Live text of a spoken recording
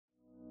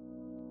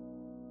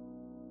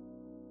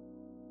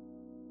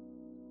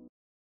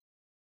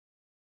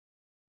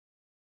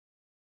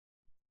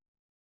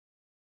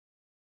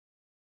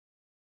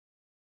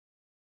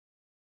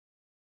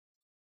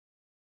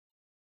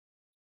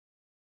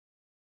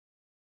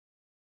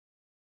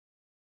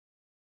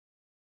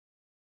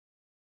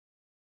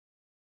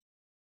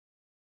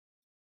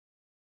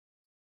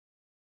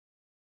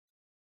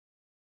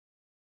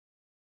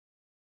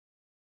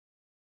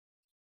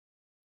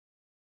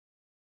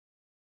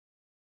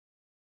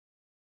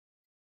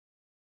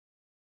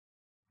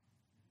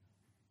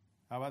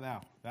How about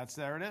now?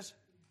 There it is?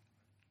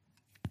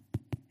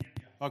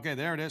 Okay,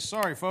 there it is.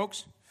 Sorry,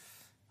 folks.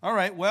 All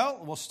right,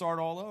 well, we'll start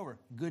all over.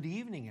 Good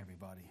evening,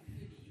 everybody.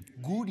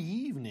 Good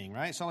evening,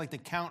 right? Sound like the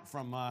Count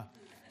from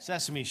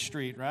Sesame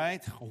Street,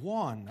 right?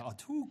 1,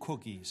 2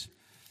 cookies.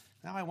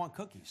 Now I want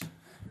cookies.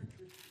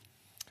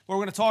 We're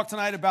going to talk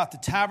tonight about the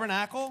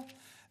tabernacle.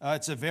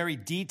 It's a very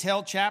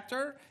detailed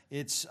chapter.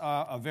 It's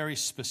a very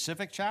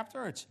specific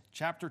chapter. It's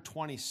chapter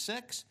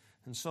 26.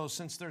 And so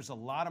since there's a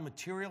lot of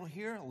material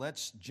here,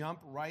 let's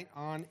jump right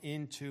on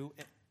into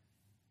it.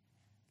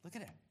 Look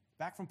at it.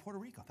 Back from Puerto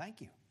Rico.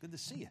 Thank you. Good to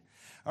see you.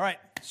 All right.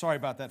 Sorry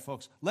about that,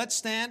 folks. Let's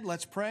stand,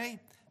 let's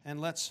pray,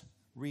 and let's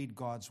read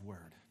God's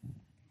word.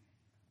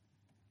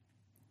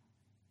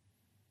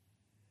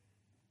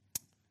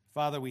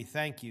 Father, we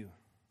thank you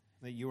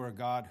that you are a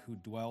God who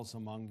dwells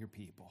among your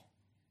people.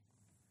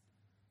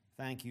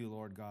 Thank you,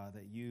 Lord God,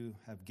 that you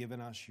have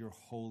given us your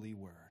holy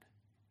word.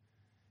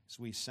 As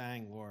we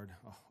sang, Lord,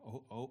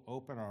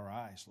 open our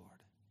eyes,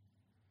 Lord.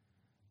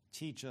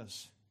 Teach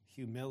us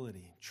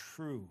humility,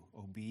 true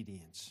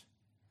obedience.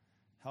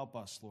 Help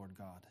us, Lord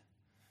God,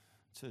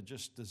 to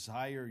just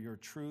desire your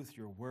truth,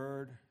 your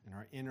word, in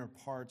our inner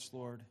parts,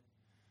 Lord,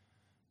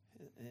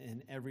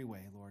 in every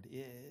way, Lord.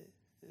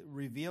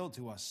 Reveal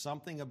to us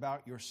something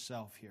about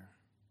yourself here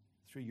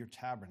through your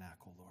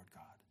tabernacle, Lord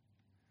God.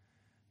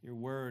 Your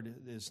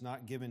word is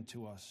not given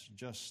to us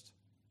just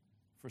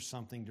for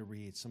something to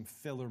read, some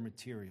filler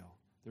material.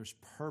 There's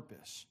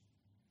purpose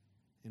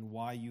in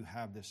why you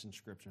have this in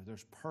Scripture.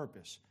 There's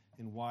purpose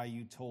in why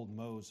you told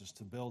Moses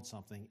to build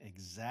something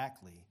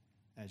exactly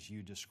as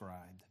you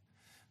described.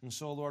 And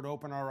so, Lord,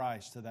 open our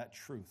eyes to that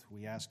truth.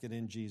 We ask it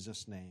in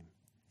Jesus' name.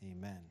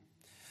 Amen.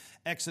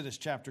 Exodus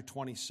chapter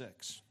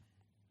 26.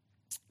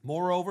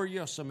 Moreover,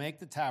 you shall make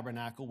the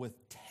tabernacle with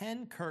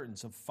 10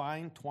 curtains of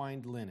fine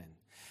twined linen,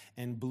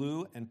 and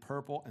blue and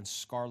purple and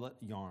scarlet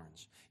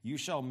yarns. You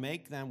shall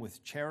make them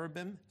with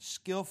cherubim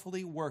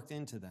skillfully worked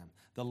into them.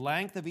 The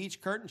length of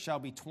each curtain shall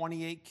be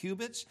 28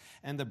 cubits,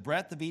 and the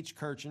breadth of each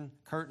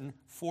curtain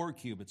 4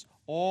 cubits.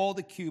 All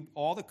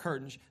the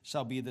curtains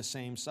shall be the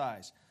same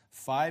size.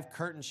 5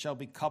 curtains shall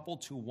be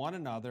coupled to one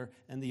another,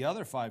 and the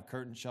other 5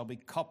 curtains shall be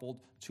coupled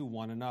to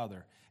one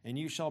another. And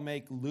you shall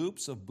make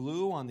loops of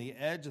blue on the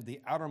edge of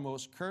the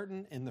outermost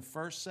curtain in the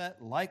first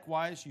set.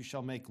 Likewise, you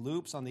shall make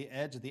loops on the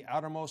edge of the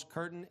outermost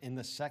curtain in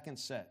the second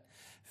set.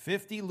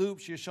 50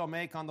 loops you shall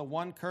make on the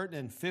one curtain,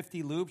 and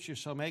 50 loops you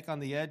shall make on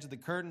the edge of the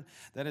curtain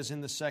that is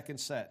in the second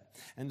set.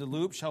 And the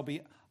loops shall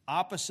be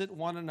opposite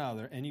one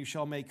another, and you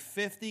shall make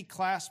 50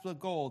 clasps of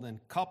gold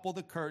and couple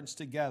the curtains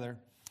together.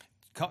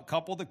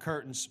 Couple the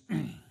curtains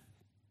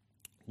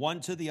one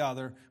to the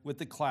other with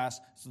the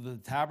clasp, so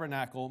that the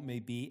tabernacle may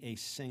be a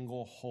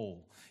single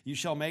whole. You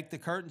shall make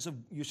curtains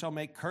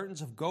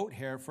of goat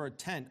hair for a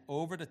tent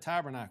over the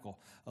tabernacle.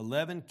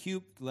 11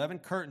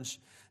 curtains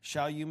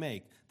shall you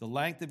make. The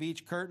length of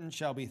each curtain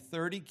shall be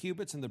 30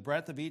 cubits, and the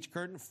breadth of each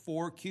curtain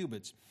 4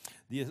 cubits.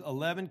 The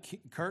 11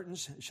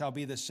 curtains shall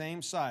be the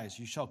same size.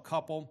 You shall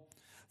couple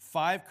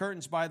 5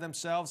 curtains by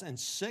themselves and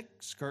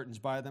 6 curtains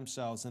by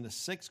themselves, and the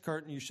 6th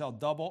curtain you shall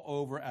double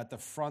over at the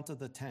front of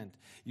the tent.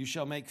 You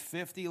shall make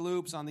 50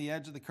 loops on the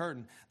edge of the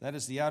curtain, that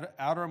is the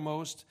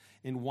outermost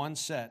in one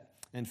set,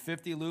 and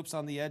 50 loops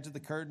on the edge of the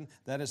curtain,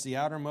 that is the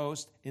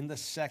outermost in the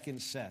second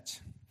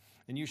set.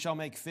 And you shall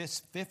make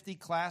 50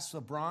 clasps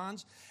of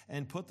bronze,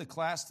 and put the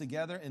clasps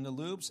together in the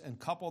loops, and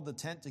couple the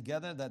tent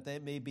together, that they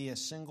may be a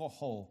single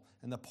whole.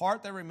 And the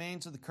part that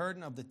remains of the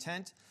curtain of the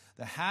tent,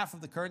 the half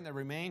of the curtain that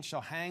remains,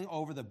 shall hang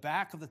over the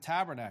back of the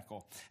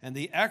tabernacle. And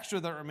the extra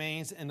that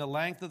remains in the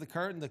length of the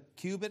curtain, the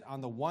cubit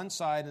on the one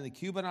side and the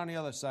cubit on the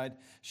other side,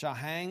 shall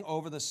hang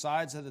over the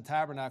sides of the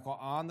tabernacle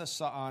on this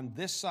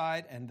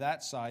side and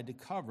that side to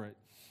cover it.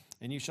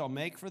 And you shall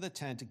make for the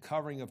tent a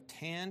covering of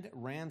tanned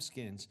ram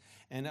skins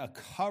and a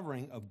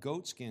covering of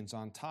goat skins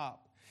on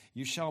top.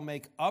 You shall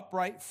make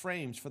upright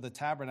frames for the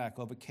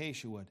tabernacle of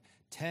acacia wood.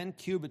 10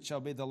 cubits shall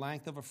be the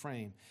length of a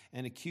frame,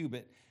 and a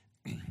cubit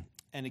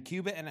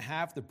and a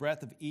half the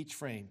breadth of each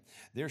frame.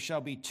 There shall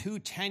be 2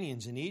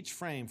 tenons in each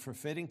frame for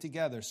fitting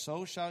together.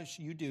 So shall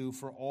you do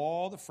for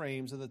all the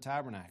frames of the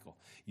tabernacle.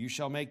 You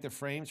shall make the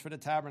frames for the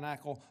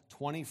tabernacle,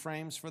 20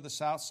 frames for the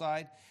south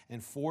side,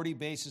 and 40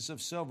 bases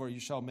of silver you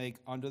shall make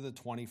under the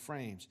 20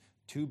 frames.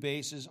 2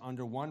 bases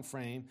under one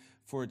frame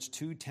for its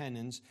 2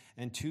 tenons,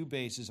 and 2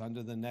 bases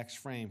under the next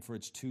frame for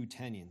its 2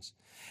 tenons.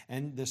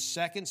 And the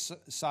second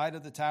side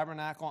of the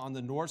tabernacle, on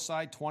the north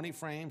side, 20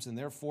 frames, and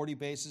their 40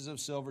 bases of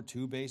silver,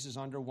 2 bases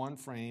under one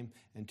frame,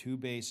 and 2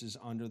 bases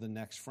under the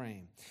next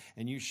frame.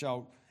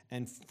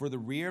 And for the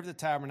rear of the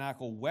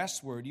tabernacle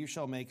westward, you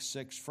shall make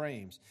 6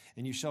 frames.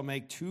 And you shall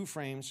make 2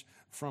 frames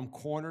for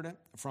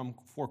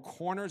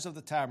corners of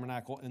the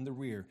tabernacle in the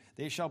rear.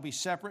 They shall be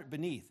separate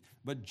beneath,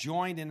 but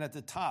joined in at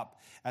the top,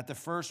 at the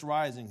first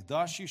rising.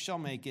 Thus you shall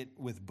make it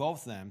with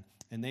both them,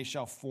 and they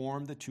shall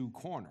form the 2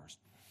 corners.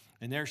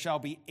 And there shall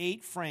be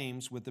 8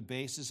 frames with the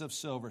bases of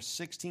silver,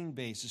 16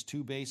 bases,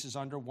 2 bases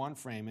under one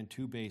frame, and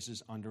 2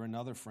 bases under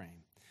another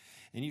frame.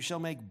 And you shall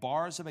make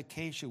bars of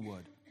acacia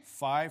wood,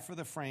 5 for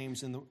the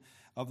frames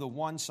of the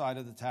one side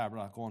of the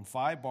tabernacle, and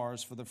 5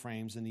 bars for the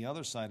frames in the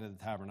other side of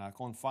the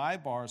tabernacle, and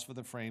 5 bars for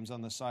the frames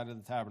on the side of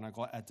the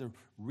tabernacle at the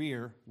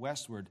rear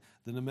westward.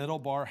 Then the middle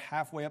bar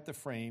halfway up the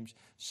frames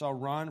shall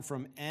run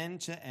from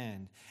end to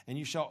end. And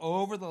you shall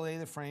overlay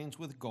the frames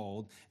with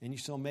gold, and you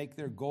shall make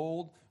their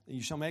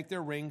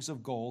rings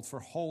of gold for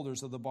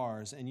holders of the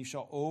bars, and you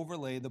shall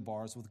overlay the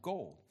bars with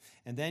gold.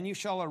 And then you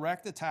shall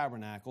erect the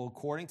tabernacle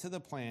according to the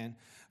plan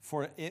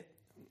for it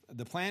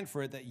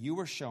that you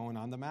were shown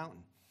on the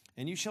mountain.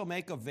 And you shall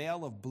make a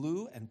veil of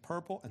blue and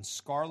purple and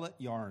scarlet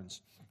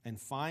yarns and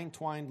fine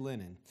twined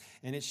linen.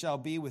 And it shall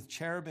be with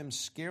cherubim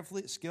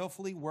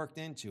skillfully worked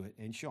into it.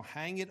 And you shall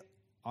hang it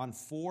on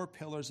 4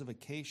 pillars of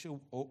acacia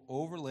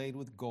overlaid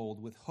with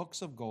gold, with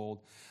hooks of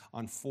gold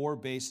on 4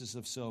 bases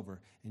of silver.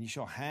 And you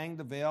shall hang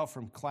the veil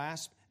from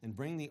clasp and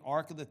bring the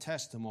ark of the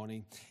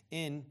testimony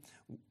in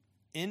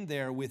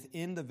there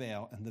within the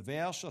veil. And the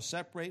veil shall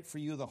separate for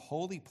you the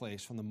holy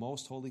place from the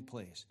most holy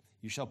place.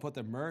 You shall put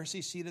the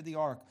mercy seat of the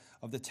ark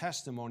of the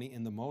testimony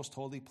in the most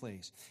holy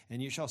place.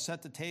 And you shall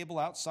set the table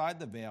outside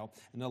the veil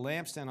and the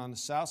lampstand on the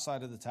south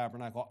side of the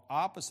tabernacle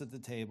opposite the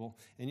table.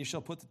 And you shall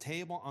put the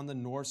table on the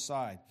north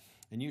side.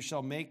 And you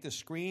shall make the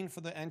screen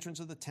for the entrance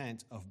of the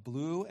tent of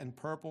blue and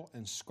purple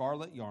and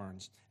scarlet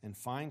yarns and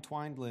fine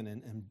twined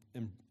linen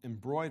and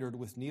embroidered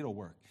with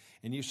needlework.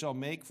 And you shall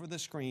make for the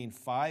screen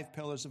 5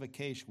 pillars of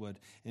acacia wood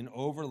and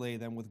overlay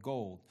them with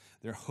gold.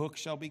 Their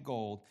hooks shall be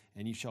gold,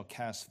 and you shall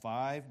cast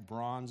 5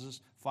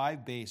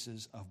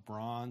 bases of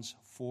bronze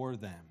for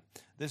them.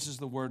 This is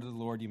the word of the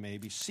Lord. You may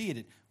be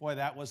seated. Boy,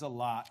 that was a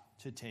lot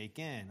to take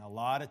in, a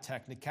lot of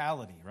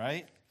technicality,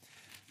 right?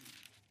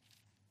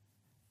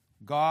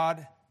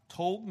 God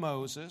told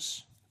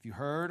Moses, if you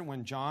heard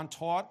when John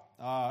taught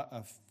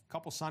a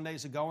couple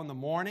Sundays ago in the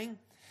morning,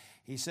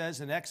 he says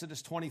in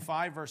Exodus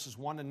 25, verses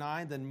 1 to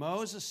 9, the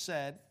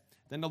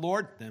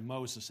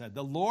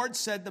Lord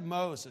said to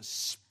Moses,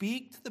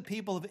 speak to the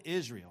people of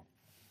Israel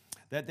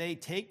that they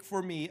take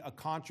for me a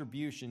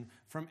contribution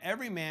from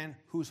every man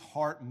whose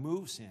heart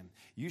moves him.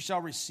 You shall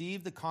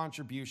receive the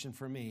contribution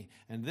from me.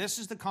 And this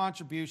is the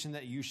contribution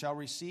that you shall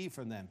receive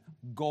from them: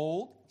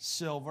 gold,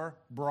 silver,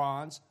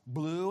 bronze,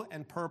 blue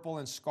and purple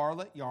and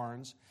scarlet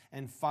yarns,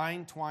 and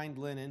fine twined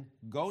linen,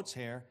 goat's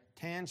hair,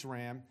 tanned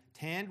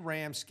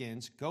ram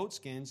skins, goat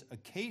skins,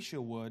 acacia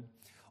wood,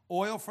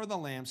 oil for the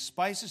lamps,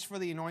 spices for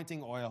the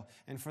anointing oil,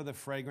 and for the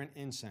fragrant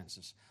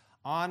incenses,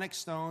 onyx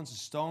stones,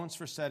 stones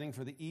for setting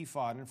for the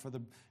ephod and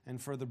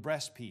for the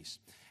breastpiece.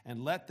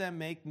 And let them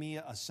make me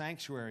a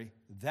sanctuary,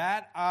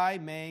 that I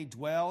may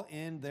dwell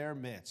in their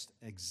midst,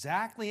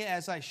 exactly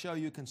as I show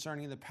you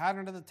concerning the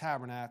pattern of the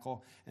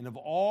tabernacle and of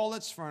all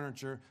its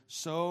furniture,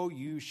 so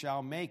you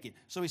shall make it.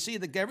 So we see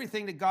that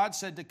everything that God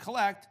said to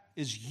collect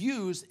is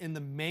used in the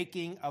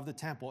making of the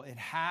temple. It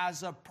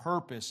has a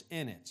purpose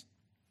in it.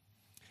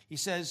 He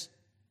says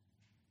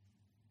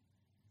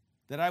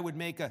that I would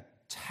make a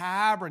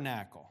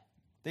tabernacle.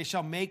 They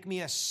shall make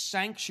me a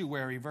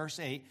sanctuary, verse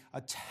 8,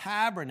 a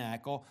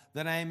tabernacle,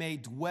 that I may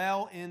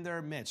dwell in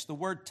their midst. The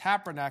word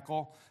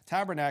tabernacle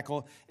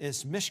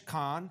is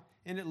mishkan,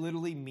 and it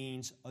literally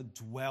means a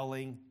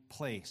dwelling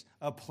place,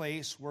 a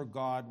place where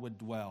God would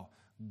dwell.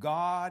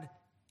 God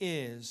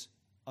is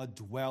a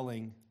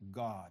dwelling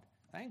God.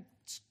 Thank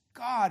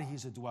God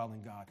he's a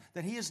dwelling God.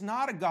 That he is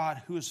not a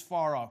God who is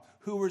far off,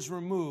 who is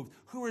removed,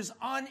 who is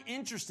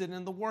uninterested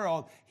in the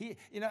world. He,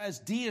 as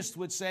deists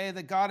would say,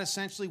 that God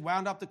essentially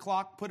wound up the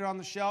clock, put it on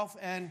the shelf,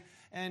 and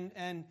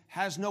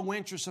has no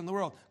interest in the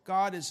world.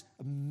 God is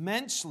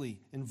immensely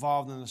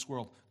involved in this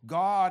world.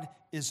 God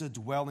is a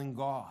dwelling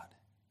God.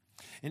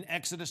 In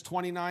Exodus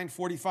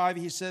 29:45,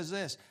 he says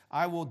this: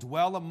 I will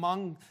dwell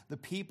among the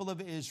people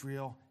of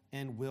Israel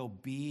and will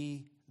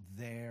be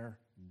their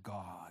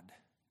God.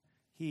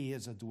 He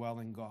is a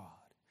dwelling God.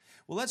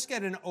 Well, let's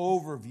get an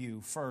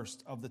overview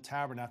first of the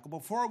tabernacle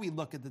before we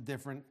look at the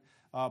different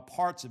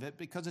parts of it,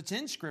 because it's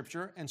in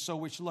Scripture, and so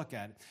we should look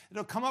at it.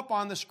 It'll come up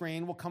on the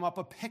screen, will come up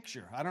a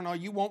picture. I don't know,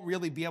 you won't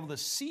really be able to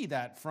see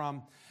that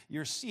from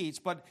your seats,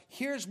 but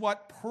here's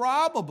what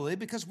probably,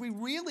 because we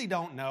really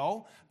don't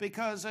know,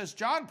 because as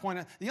John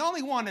pointed out, the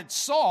only one that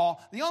saw,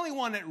 the only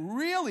one that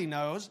really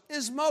knows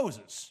is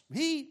Moses.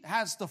 He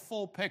has the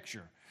full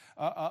picture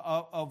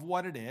of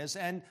what it is,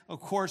 and of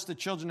course the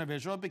children of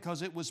Israel,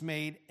 because it was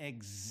made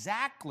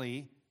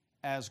exactly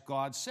as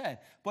God said.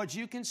 But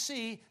you can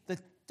see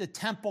the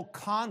temple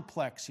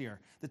complex here,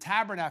 the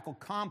tabernacle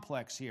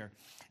complex here.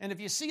 And if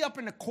you see up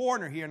in the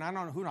corner here, and I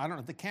don't know,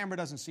 if the camera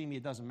doesn't see me,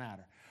 it doesn't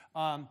matter.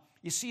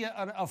 You see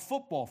a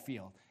football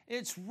field.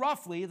 It's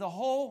roughly, the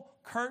whole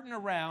curtain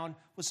around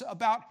was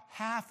about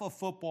half a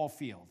football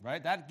field,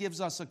 right? That gives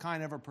us a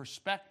kind of a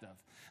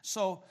perspective.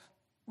 So,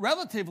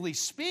 relatively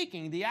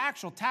speaking, the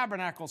actual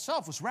tabernacle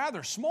itself was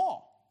rather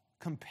small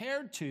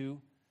compared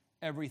to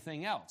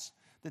everything else.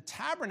 The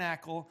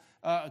tabernacle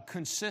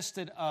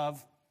consisted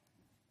of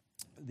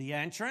the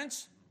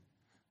entrance,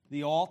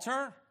 the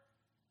altar,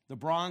 the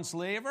bronze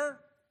laver,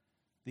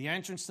 the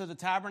entrance to the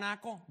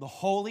tabernacle, the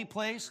holy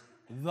place,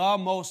 the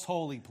most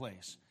holy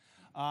place.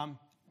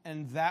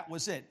 And that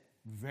was it.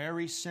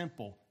 Very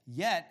simple,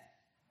 yet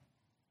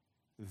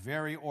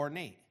very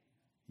ornate.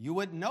 You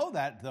would know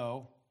that,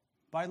 though,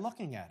 by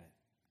looking at it.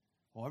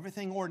 Well,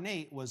 everything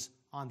ornate was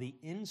on the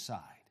inside.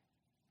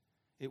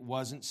 It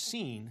wasn't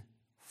seen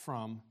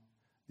from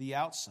the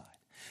outside.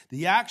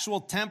 The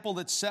actual temple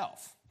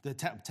itself, the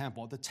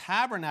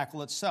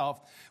tabernacle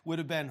itself, would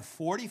have been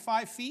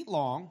 45 feet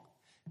long,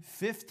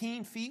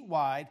 15 feet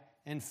wide,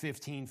 and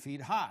 15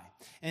 feet high.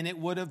 And it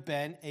would have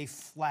been a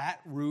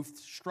flat-roofed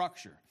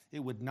structure. It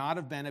would not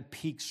have been a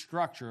peaked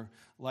structure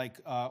like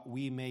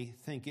we may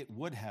think it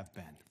would have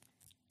been.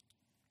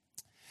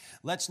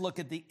 Let's look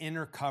at the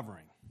inner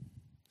covering.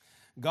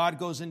 God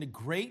goes into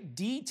great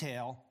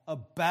detail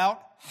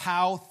about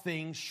how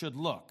things should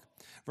look.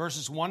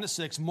 Verses 1 to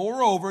 6,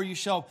 moreover, you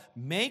shall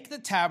make the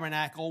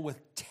tabernacle with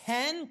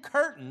 10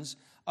 curtains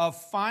of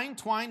fine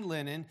twined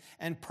linen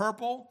and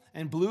purple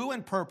and blue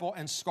and purple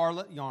and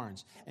scarlet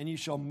yarns. And you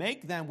shall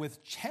make them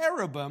with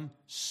cherubim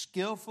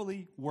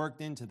skillfully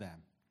worked into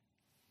them.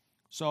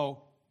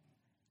 So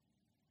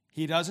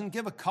he doesn't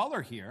give a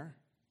color here.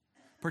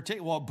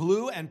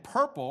 Blue and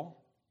purple.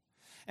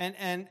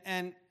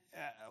 And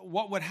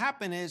what would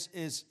happen is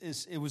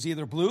it was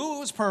either blue or it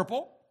was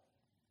purple.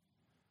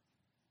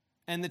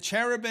 And the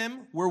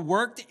cherubim were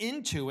worked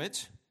into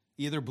it,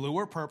 either blue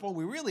or purple.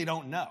 We really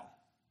don't know.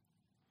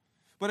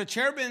 But a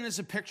cherubim is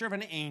a picture of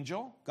an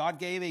angel. God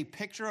gave a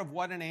picture of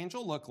what an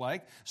angel looked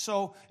like.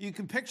 So you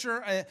can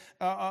picture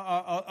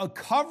a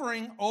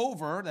covering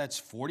over that's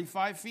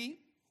 45 feet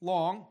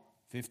long,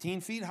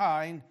 15 feet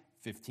high, and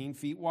 15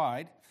 feet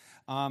wide.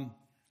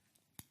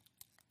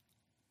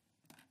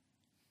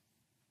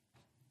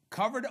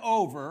 Covered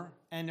over,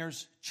 and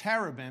there's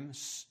cherubim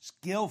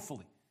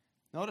skillfully.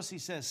 Notice he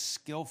says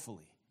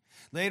skillfully.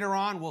 Later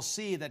on, we'll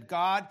see that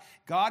God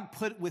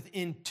put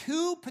within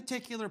two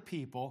particular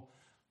people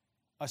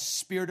a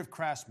spirit of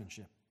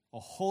craftsmanship,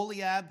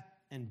 Oholiab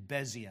and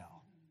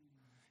Bezalel.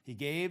 He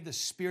gave the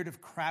spirit of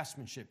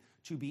craftsmanship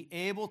to be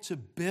able to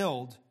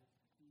build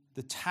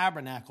the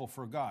tabernacle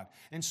for God.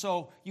 And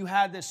so you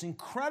had this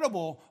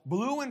incredible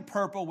blue and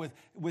purple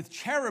with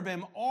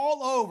cherubim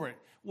all over it.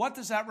 What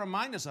does that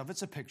remind us of?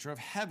 It's a picture of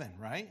heaven,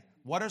 right?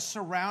 What is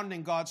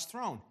surrounding God's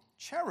throne?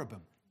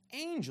 Cherubim.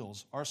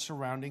 Angels are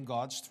surrounding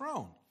God's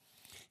throne.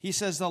 He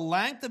says, the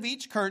length of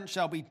each curtain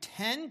shall be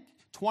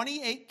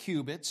 28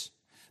 cubits,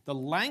 the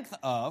length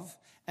of,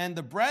 and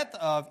the breadth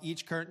of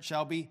each curtain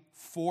shall be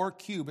 4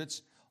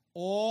 cubits.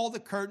 All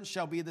the curtains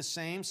shall be the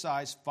same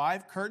size.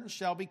 5 curtains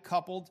shall be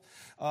coupled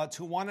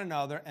to one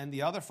another, and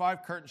the other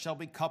 5 curtains shall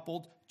be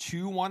coupled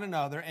to one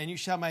another. And you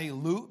shall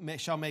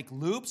make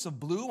loops of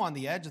blue on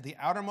the edge of the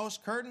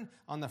outermost curtain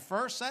on the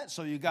first set.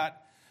 So you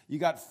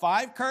got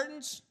 5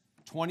 curtains,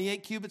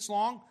 28 cubits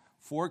long,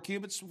 4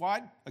 cubits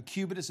wide. A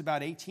cubit is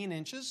about 18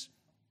 inches.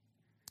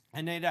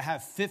 And they'd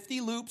have 50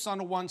 loops on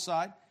the one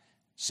side.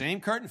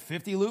 Same curtain,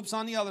 50 loops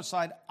on the other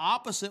side,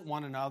 opposite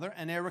one another.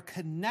 And they were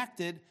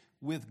connected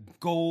with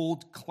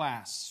gold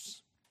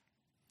clasps.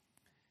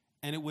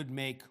 And it would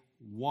make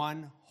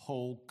one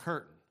whole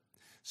curtain.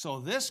 So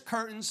this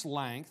curtain's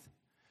length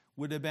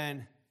would have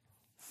been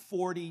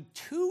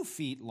 42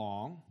 feet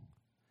long,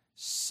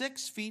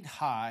 6 feet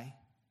high,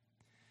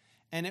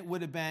 and it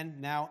would have been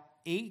now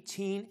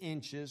 18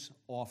 inches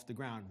off the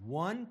ground,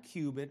 1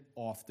 cubit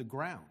off the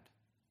ground.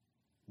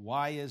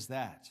 Why is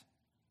that?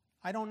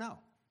 I don't know.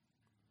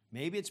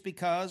 Maybe it's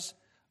because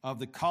of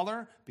the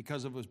color,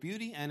 because of its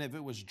beauty, and if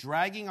it was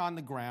dragging on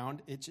the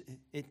ground,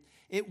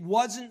 it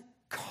wasn't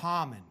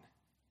common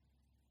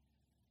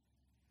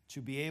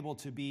to be able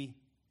to be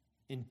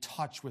in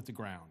touch with the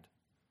ground.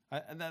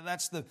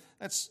 That's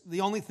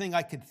the only thing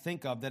I could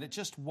think of, that it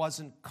just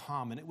wasn't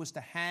common. It was to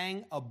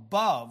hang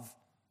above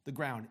the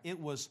ground. It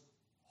was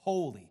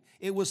holy.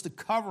 It was the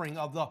covering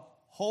of the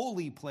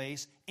holy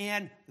place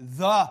and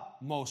the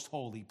most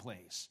holy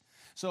place.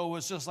 So it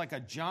was just like a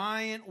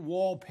giant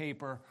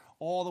wallpaper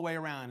all the way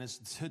around,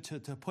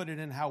 to put it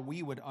in how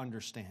we would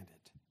understand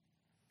it.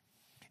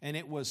 And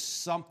it was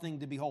something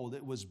to behold.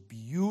 It was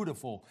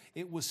beautiful.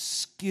 It was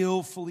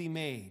skillfully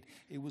made.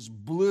 It was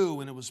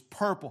blue and it was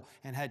purple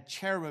and had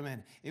cherubim in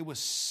it. It was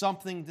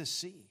something to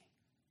see.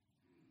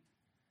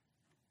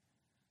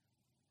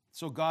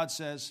 So God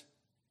says,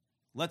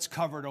 let's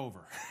cover it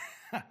over.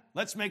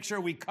 Let's make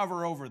sure we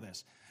cover over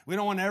this. We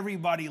don't want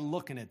everybody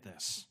looking at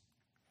this.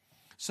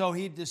 So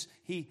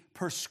he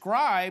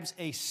prescribes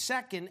a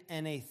second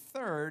and a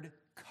third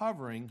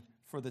covering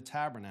for the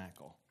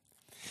tabernacle.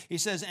 He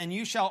says, and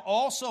you shall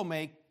also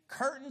make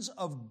curtains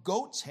of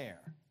goat's hair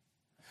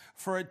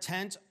for a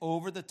tent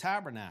over the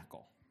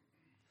tabernacle.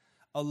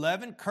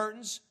 11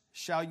 curtains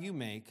shall you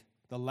make.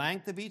 The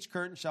length of each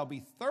curtain shall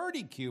be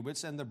 30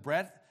 cubits, and the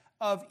breadth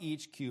of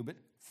each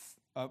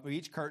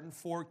curtain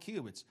 4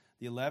 cubits.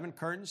 The 11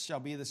 curtains shall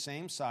be the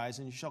same size,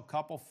 and you shall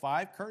couple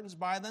 5 curtains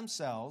by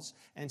themselves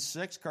and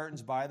 6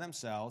 curtains by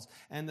themselves.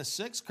 And the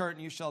 6th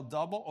curtain you shall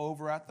double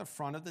over at the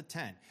front of the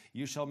tent.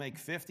 You shall make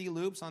 50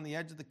 loops on the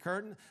edge of the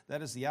curtain,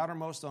 that is the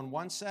outermost on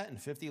one set,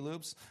 and 50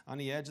 loops on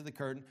the edge of the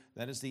curtain,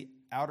 that is the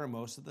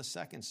outermost of the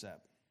second set.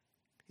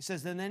 He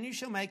says, and then you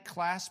shall make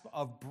clasp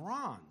of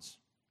bronze.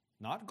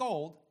 not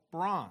gold,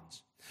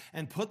 bronze.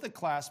 And put the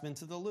clasp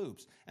into the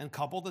loops, and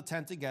couple the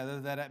tent together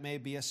that it may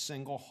be a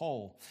single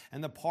whole.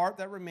 And the part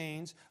that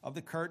remains of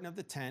the curtain of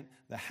the tent,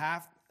 the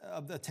half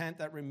of the tent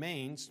that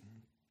remains,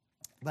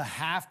 the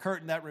half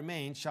curtain that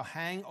remains shall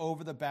hang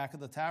over the back of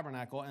the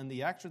tabernacle, and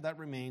the extra that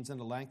remains in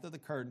the length of the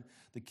curtain,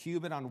 the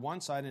cubit on one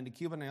side and the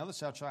cubit on the other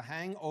side, shall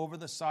hang over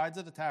the sides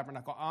of the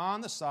tabernacle,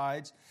 on the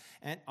sides,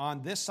 and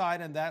on this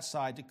side and that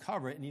side to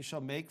cover it. And you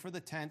shall make for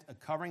the tent a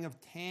covering of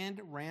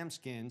tanned ram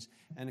skins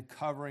and a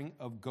covering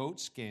of goat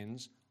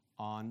skins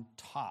on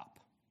top.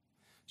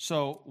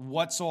 So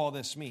what's all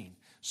this mean?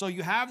 So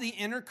you have the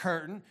inner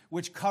curtain,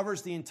 which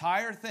covers the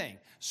entire thing.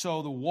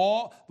 So the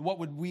wall,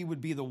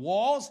 would be the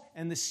walls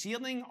and the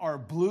ceiling are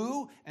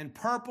blue and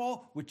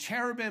purple with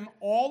cherubim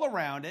all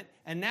around it.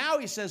 And now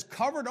he says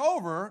covered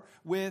over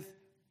with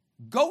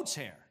goat's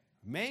hair.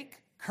 Make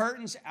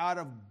curtains out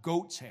of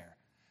goat's hair.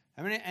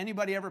 I mean,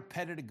 anybody ever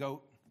petted a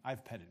goat?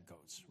 I've petted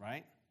goats,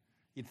 right?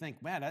 You'd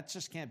think, man, that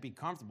just can't be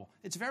comfortable.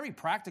 It's very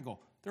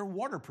practical. They're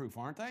waterproof,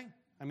 aren't they?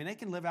 I mean, they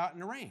can live out in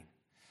the rain.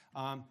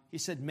 He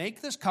said,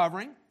 make this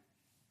covering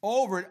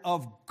over it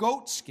of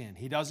goat skin.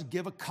 He doesn't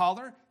give a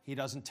color. He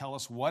doesn't tell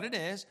us what it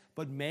is,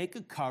 but make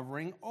a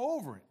covering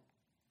over it.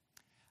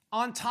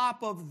 On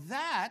top of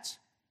that,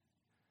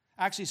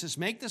 actually it says,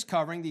 make this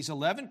covering, these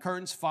 11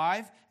 curtains,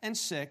 5 and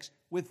 6,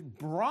 with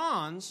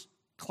bronze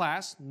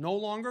clasp, no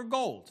longer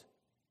gold.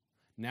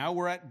 Now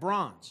we're at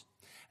bronze.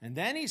 And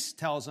then he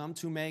tells them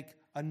to make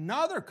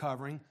another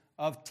covering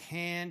of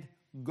tanned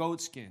goat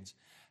skins.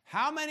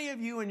 How many of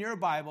you in your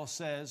Bible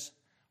says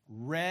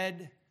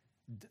red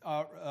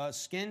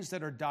skins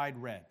that are dyed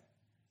red?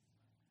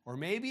 Or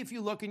maybe if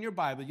you look in your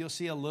Bible, you'll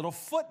see a little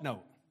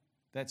footnote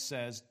that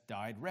says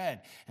dyed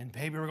red. And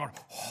baby, we're going,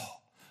 oh,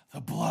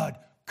 the blood,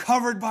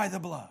 covered by the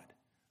blood.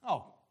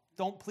 Oh,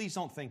 please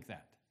don't think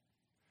that.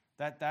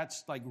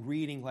 That's like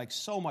reading like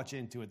so much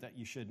into it that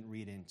you shouldn't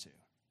read into.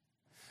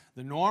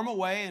 The normal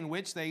way in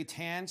which they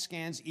tan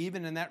skins,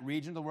 even in that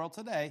region of the world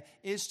today,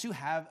 is to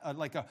have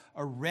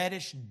a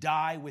reddish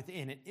dye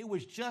within it. It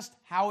was just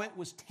how it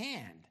was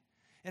tanned.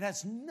 It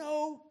has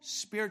no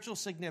spiritual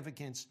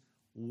significance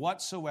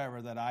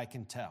whatsoever that I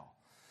can tell.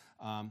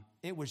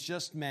 It was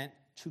just meant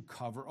to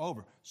cover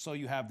over. So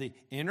you have the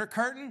inner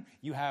curtain,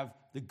 you have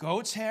the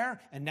goat's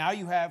hair, and now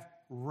you have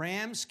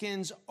ram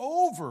skins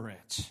over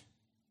it.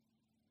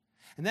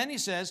 And then he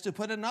says to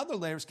put another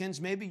layer of skins,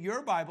 maybe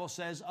your Bible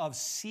says of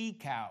sea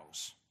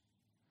cows.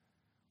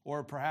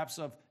 Or perhaps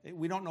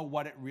we don't know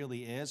what it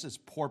really is. It's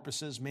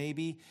porpoises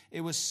maybe.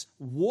 It was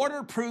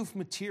waterproof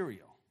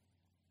material.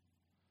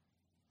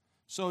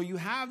 So you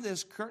have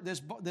this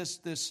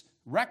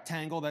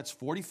rectangle that's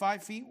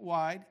 45 feet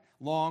wide,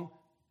 long,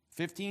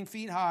 15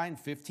 feet high, and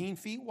 15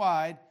 feet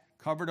wide,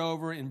 covered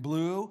over in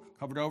blue,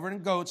 covered over in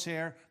goat's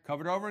hair,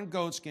 covered over in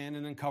goat skin,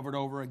 and then covered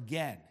over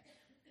again.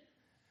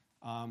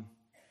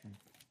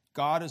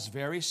 God is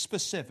very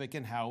specific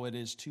in how it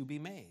is to be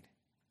made.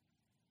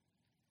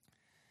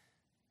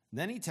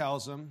 Then he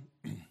tells them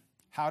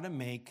how to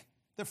make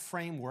the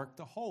framework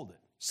to hold it.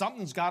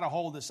 Something's got to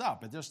hold this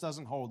up. It just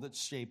doesn't hold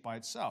its shape by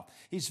itself.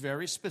 He's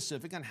very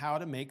specific on how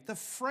to make the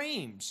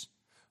frames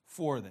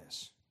for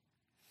this.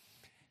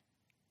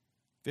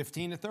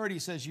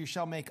 15-30 says, you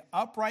shall make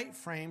upright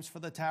frames for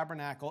the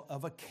tabernacle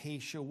of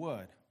acacia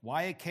wood.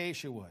 Why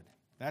acacia wood?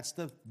 That's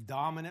the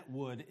dominant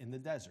wood in the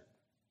desert.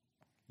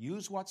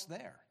 Use what's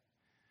there.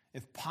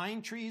 If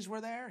pine trees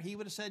were there, he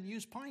would have said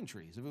use pine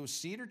trees. If it was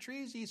cedar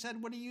trees, he said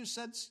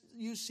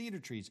use cedar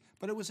trees.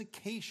 But it was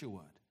acacia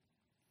wood.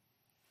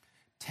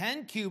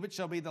 10 cubits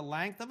shall be the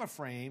length of a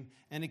frame,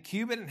 and a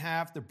cubit and a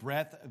half the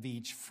breadth of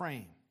each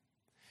frame.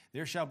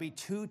 There shall be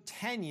 2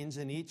 tenons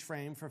in each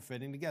frame for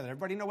fitting together.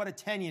 Everybody know what a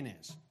tenon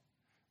is,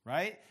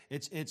 right?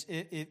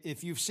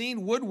 If you've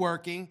seen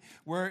woodworking,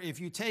 where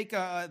if you take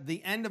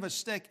the end of a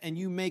stick and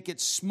you make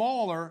it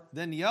smaller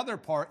than the other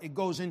part, it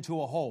goes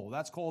into a hole.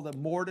 That's called a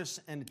mortise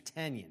and a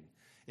tenon.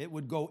 It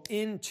would go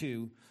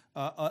into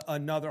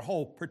another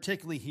hole,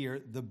 particularly here,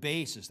 the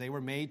bases. They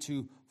were made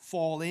to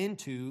fall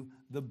into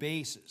the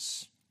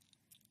bases.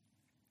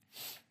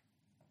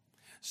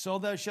 So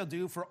thou shalt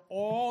do for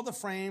all the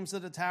frames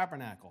of the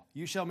tabernacle.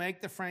 You shall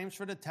make the frames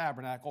for the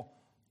tabernacle,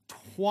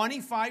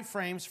 25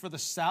 frames for the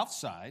south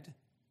side,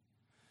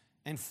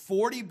 and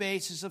 40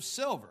 bases of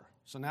silver.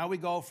 So now we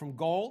go from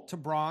gold to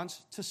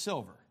bronze to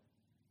silver.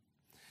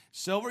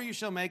 Silver you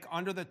shall make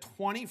under the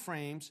 20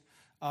 frames,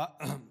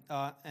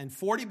 and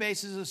 40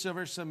 bases of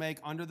silver shall make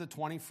under the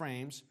 20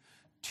 frames.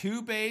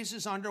 2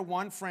 bases under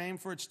one frame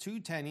for its 2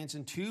 tenons,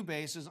 and 2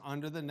 bases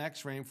under the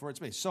next frame for its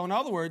base. So in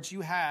other words,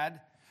 you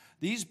had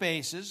these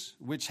bases,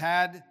 which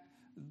had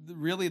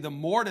really the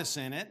mortise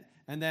in it,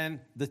 and then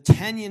the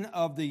tenon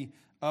of the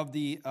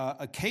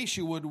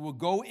acacia wood will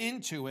go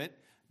into it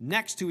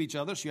next to each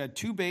other. So you had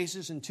 2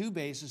 bases and 2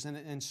 bases,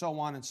 and so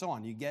on and so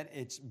on.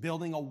 It's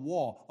building a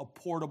wall, a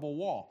portable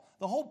wall.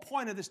 The whole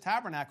point of this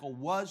tabernacle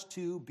was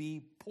to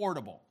be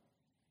portable,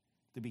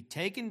 to be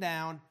taken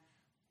down.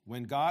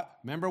 When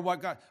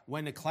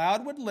the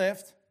cloud would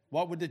lift,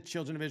 what would the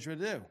children of Israel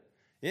do?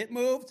 It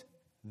moved,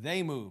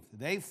 they moved.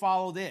 They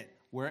followed it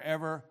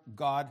wherever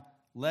God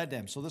led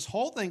them. So this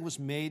whole thing was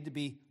made to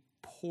be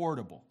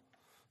portable,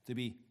 to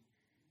be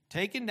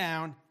taken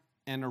down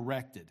and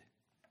erected.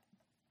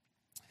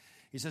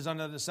 He says,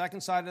 under the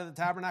second side of the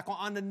tabernacle,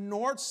 on the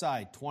north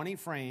side, 20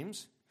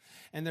 frames,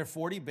 and their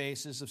 40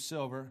 bases of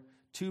silver,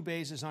 2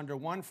 bases under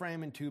one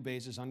frame and 2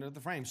 bases under the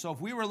frame. So if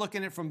we were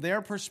looking at it from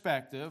their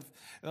perspective,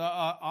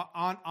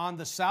 on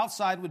the south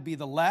side would be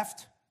the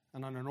left,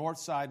 and on the north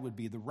side would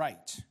be the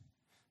right.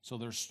 So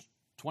there's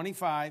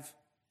 25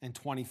 and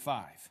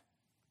 25.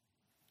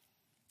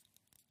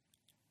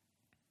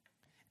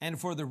 And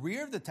for the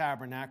rear of the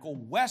tabernacle,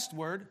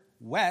 westward,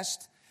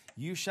 west,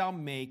 you shall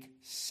make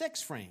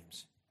 6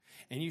 frames.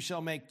 And you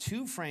shall make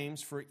 2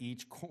 frames for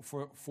each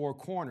 4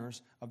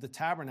 corners of the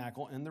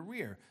tabernacle in the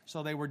rear.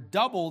 So they were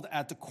doubled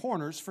at the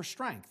corners for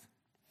strength.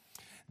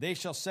 They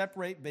shall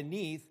separate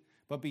beneath,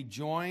 but be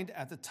joined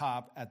at the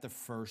top at the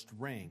first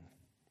ring.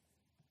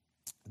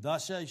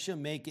 Thus shall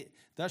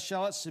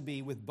it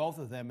be with both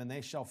of them, and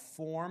they shall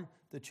form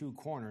the 2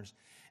 corners.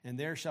 And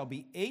there shall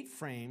be 8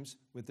 frames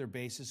with their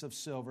bases of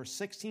silver,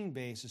 16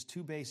 bases,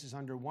 2 bases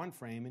under one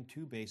frame, and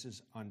 2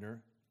 bases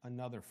under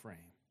another frame.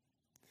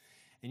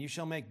 And you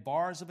shall make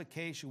bars of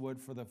acacia wood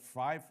for the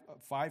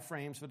five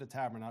frames for the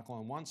tabernacle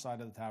on one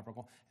side of the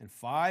tabernacle, and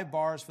 5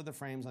 bars for the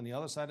frames on the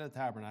other side of the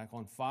tabernacle,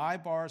 and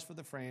 5 bars for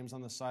the frames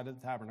on the side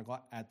of the tabernacle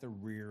at the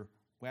rear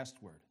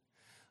westward.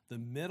 The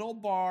middle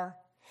bar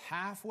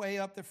halfway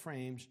up the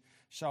frames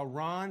shall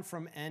run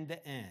from end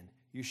to end.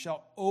 You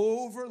shall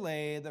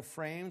overlay the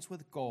frames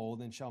with gold,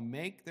 and shall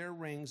make their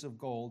rings of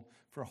gold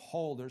for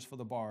holders for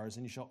the bars,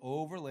 and you shall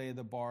overlay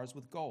the bars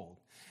with gold.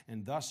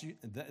 And thus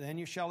then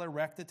you shall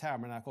erect the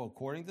tabernacle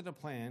according to the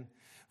plan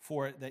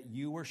for it that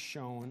you were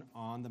shown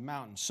on the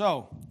mountain.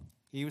 So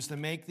he was to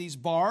make these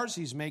bars,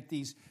 he's make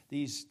these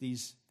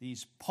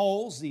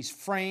poles, these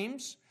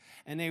frames,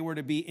 and they were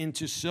to be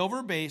into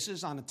silver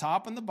bases on the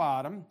top and the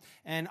bottom,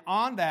 and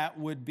on that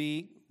would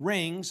be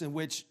rings in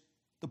which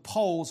the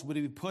poles would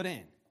be put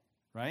in,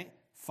 right?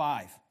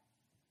 5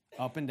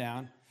 up and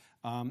down.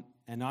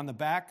 And on the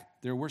back,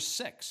 there were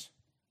 6.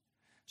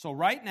 So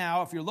right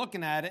now, if you're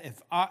looking at it,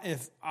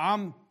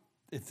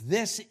 if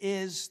this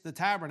is the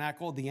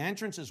tabernacle, the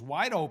entrance is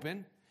wide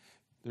open.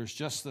 There's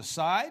just the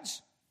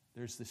sides,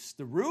 there's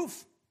the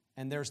roof,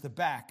 and there's the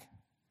back.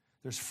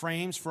 There's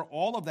frames for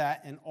all of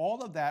that, and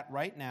all of that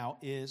right now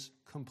is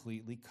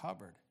completely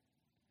covered.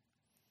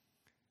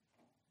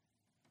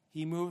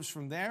 He moves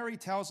from there, he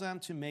tells them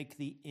to make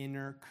the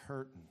inner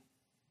curtain.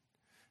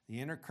 The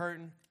inner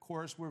curtain, of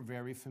course, we're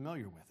very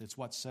familiar with. It's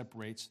what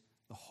separates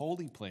the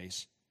holy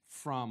place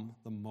from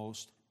the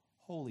most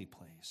holy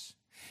place.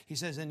 He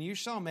says, and you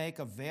shall make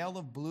a veil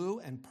of blue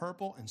and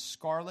purple and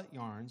scarlet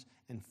yarns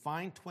and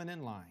fine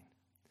twinen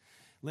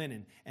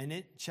linen, and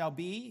it shall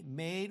be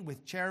made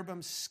with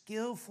cherubim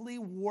skillfully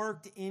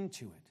worked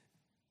into it.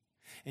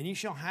 And you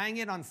shall hang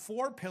it on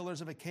 4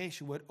 pillars of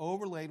acacia wood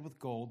overlaid with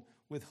gold,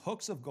 with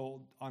hooks of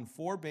gold on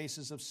 4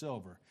 bases of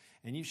silver.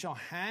 And you shall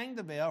hang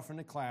the veil from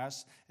the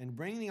clasp, and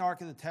bring the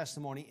ark of the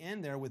testimony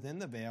in there within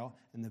the veil,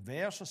 and the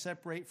veil shall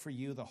separate for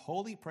you the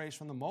holy place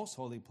from the most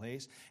holy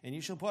place. And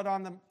you shall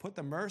put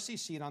the mercy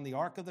seat on the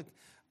ark of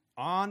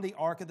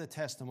the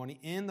testimony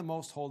in the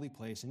most holy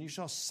place. And you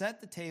shall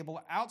set the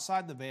table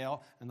outside the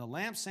veil, and the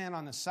lampstand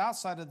on the south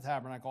side of the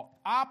tabernacle,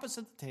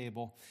 opposite the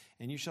table,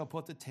 and you shall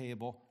put the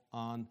table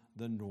on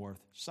the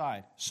north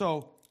side.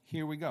 So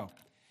here we go.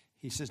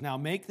 He says, now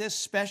make this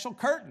special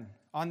curtain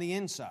on the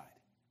inside.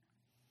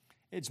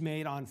 It's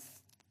made on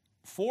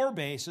 4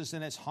 bases,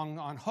 and it's hung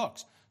on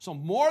hooks. So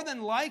more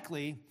than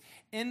likely,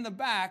 in the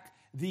back,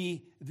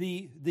 the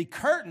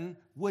curtain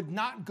would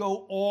not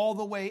go all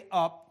the way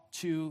up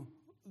to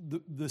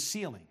the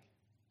ceiling.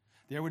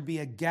 There would be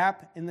a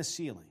gap in the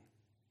ceiling,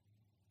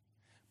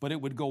 but it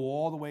would go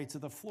all the way to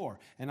the floor.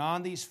 And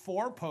on these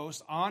 4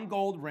 posts, on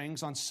gold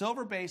rings, on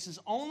silver bases,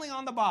 only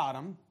on the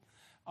bottom,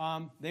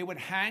 they would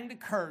hang the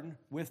curtain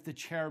with the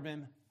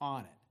cherubim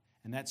on it.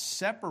 And that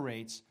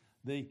separates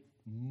the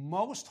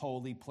most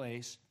holy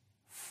place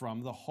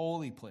from the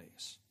holy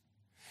place.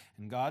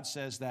 And God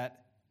says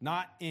that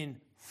not in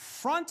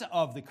front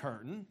of the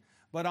curtain,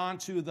 but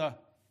onto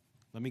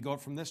let me go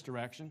from this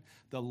direction,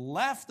 the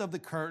left of the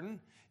curtain,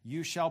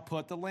 you shall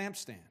put the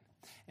lampstand.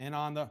 And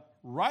on the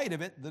right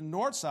of it, the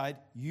north side,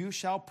 you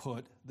shall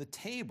put the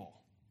table.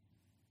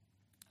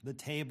 The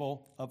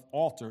table of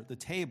altar, the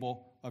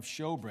table of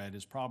showbread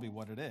is probably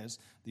what it is,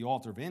 the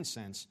altar of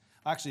incense.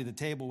 Actually, the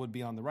table would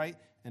be on the right,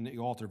 and the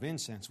altar of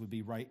incense would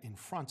be right in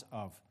front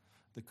of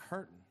the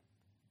curtain.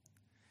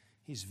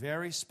 He's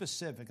very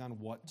specific on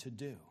what to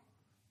do.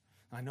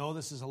 I know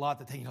this is a lot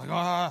to take. You're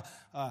like,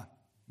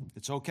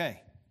 it's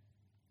okay.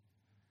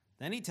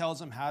 Then he tells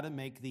them how to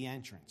make the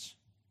entrance.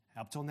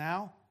 Up till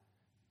now,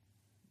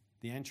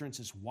 the entrance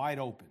is wide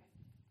open.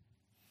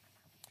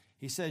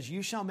 He says,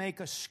 you shall make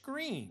a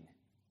screen.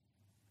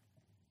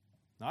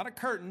 Not a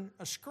curtain,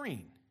 a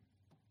screen.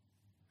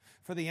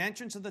 For the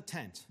entrance of the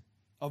tent,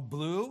 of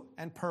blue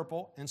and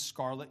purple and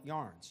scarlet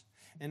yarns,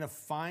 and of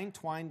fine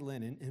twined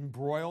linen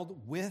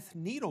embroiled with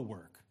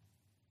needlework.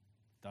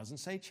 Doesn't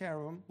say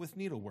cherubim, with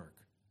needlework.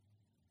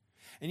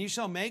 And you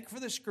shall make for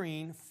the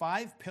screen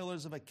 5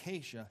 pillars of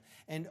acacia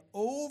and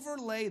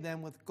overlay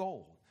them with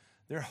gold.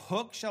 Their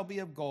hook shall be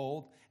of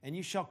gold, and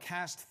you shall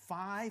cast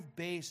 5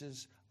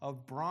 bases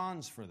of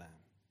bronze for them.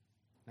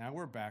 Now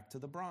we're back to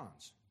the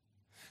bronze.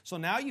 So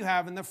now you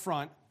have in the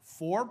front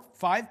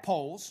 5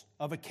 poles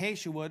of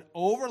acacia wood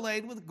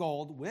overlaid with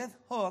gold, with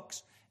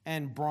hooks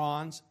and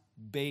bronze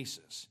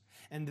bases.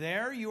 And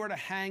there you are to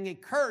hang a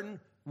curtain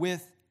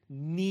with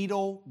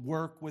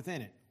needlework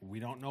within it. We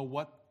don't know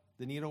what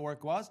the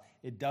needlework was.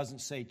 It doesn't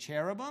say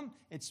cherubim.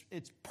 It's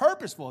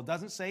purposeful. It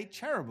doesn't say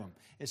cherubim.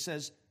 It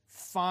says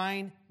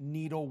fine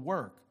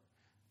needlework.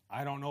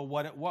 I don't know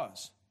what it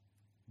was.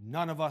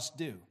 None of us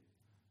do.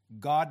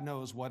 God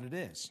knows what it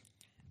is.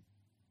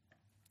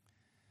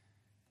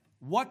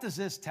 What does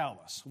this tell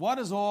us? What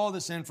does all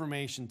this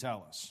information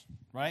tell us?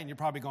 Right? And you're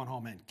probably going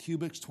home, man,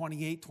 cubics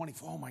 28,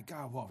 24. Oh my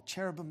God, well,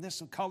 cherubim, this,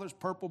 some colors,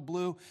 purple,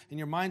 blue, and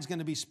your mind's going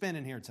to be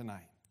spinning here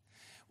tonight.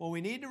 Well,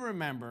 we need to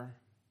remember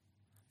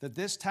that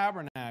this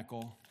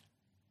tabernacle,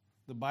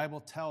 the Bible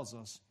tells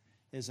us,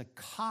 is a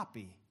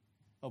copy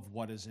of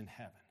what is in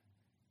heaven.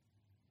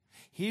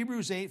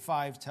 Hebrews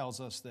 8:5 tells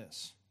us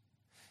this.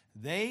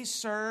 They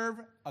serve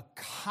a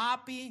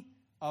copy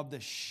of the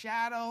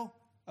shadow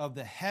of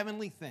the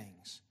heavenly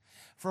things.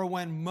 For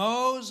when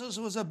Moses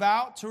was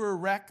about to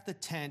erect the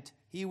tent,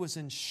 he was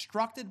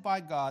instructed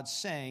by God,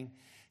 saying,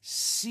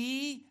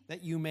 see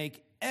that you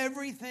make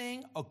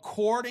everything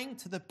according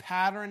to the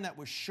pattern that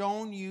was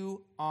shown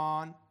you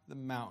on the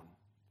mountain.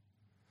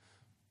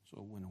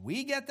 So when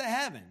we get to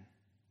heaven,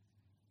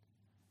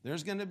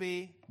 there's going to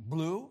be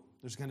blue,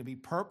 there's going to be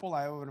purple,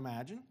 I would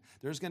imagine.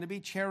 There's going to be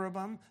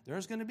cherubim,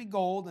 there's going to be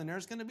gold, and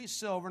there's going to be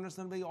silver, and there's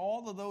going to be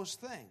all of those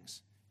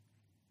things.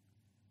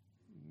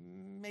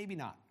 Maybe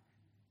not.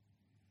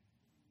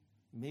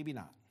 Maybe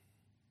not.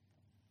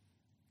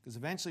 Because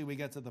eventually we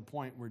get to the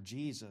point where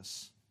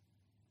Jesus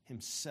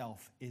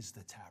himself is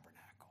the tabernacle.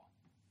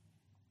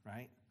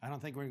 Right? I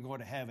don't think we're going to go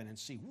to heaven and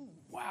see,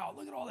 wow,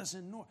 look at all this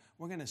in north.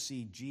 We're going to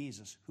see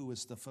Jesus, who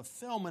is the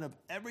fulfillment of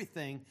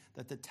everything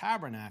that the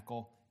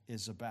tabernacle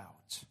is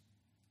about.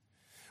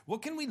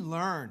 What can we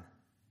learn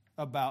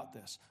about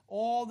this?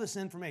 All this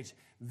information,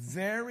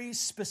 very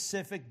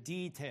specific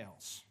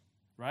details,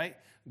 right?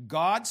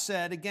 God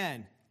said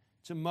again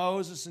to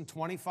Moses in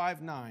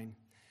 25:9,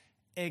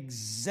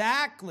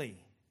 exactly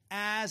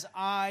as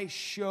I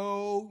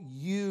show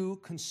you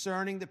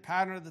concerning the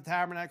pattern of the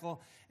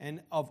tabernacle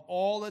and of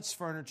all its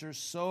furniture,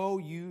 so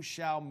you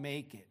shall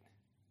make it.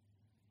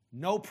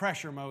 No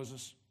pressure,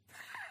 Moses.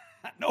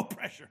 No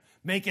pressure.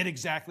 Make it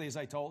exactly as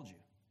I told you.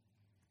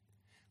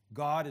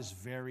 God is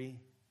very,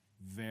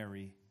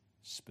 very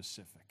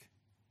specific.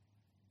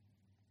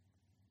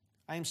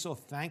 I am so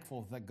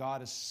thankful that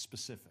God is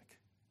specific.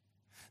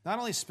 Not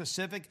only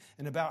specific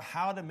and about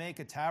how to make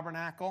a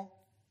tabernacle,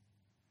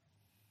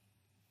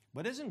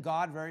 but isn't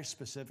God very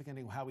specific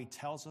in how he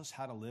tells us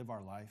how to live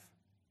our life?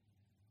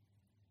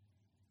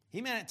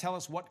 He may not tell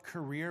us what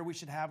career we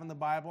should have in the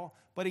Bible,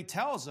 but he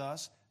tells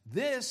us,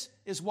 this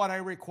is what I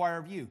require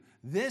of you.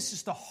 This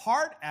is the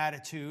heart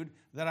attitude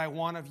that I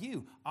want of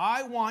you.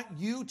 I want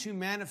you to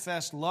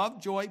manifest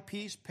love, joy,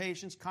 peace,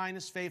 patience,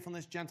 kindness,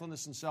 faithfulness,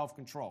 gentleness, and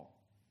self-control.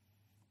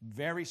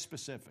 Very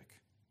specific.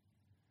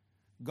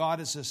 God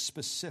is a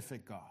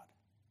specific God.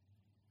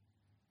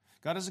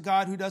 God is a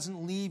God who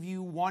doesn't leave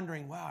you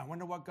wondering, wow, I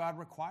wonder what God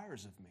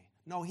requires of me.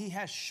 No, he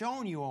has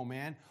shown you, oh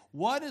man,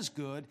 what is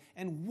good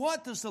and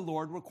what does the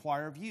Lord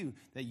require of you?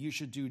 That you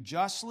should do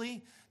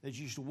justly, that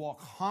you should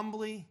walk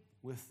humbly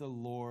with the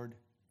Lord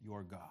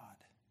your God.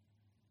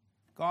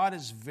 God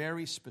is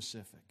very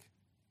specific.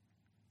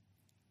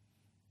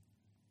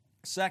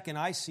 Second,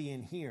 I see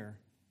in here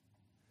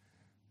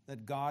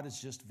that God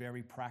is just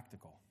very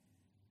practical.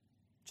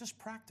 Just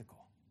practical.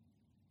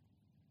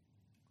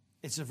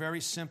 It's a very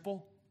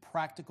simple,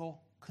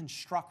 practical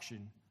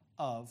construction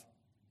of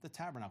the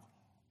tabernacle.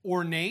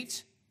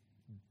 Ornate,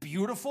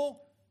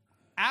 beautiful,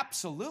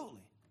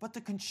 absolutely. But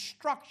the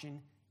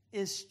construction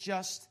is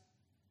just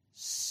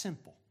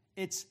simple.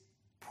 It's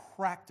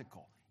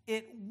practical.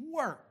 It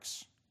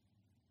works.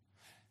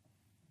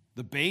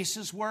 The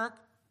bases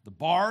work, the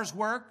bars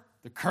work,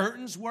 the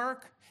curtains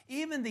work,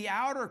 even the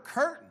outer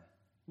curtain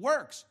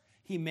works.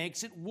 He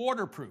makes it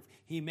waterproof.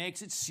 He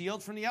makes it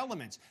sealed from the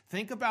elements.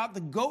 Think about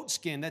the goat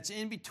skin that's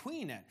in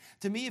between it.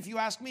 To me, if you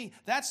ask me,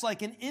 that's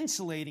like an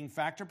insulating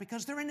factor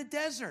because they're in a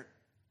desert.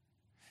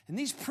 And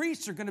these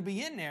priests are going to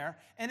be in there,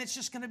 and it's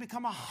just going to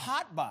become a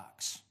hot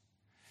box.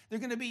 They're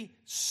going to be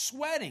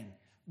sweating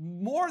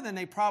more than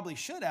they probably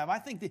should have. I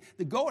think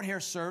the goat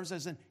hair serves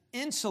as an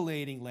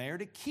insulating layer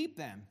to keep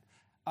them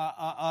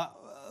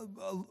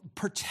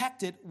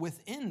protected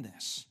within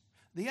this.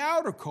 The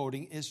outer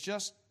coating is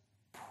just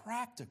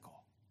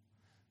practical.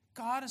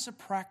 God is a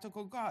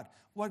practical God.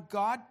 What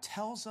God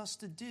tells us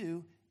to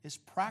do is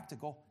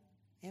practical.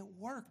 It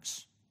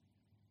works.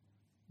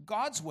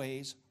 God's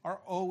ways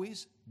are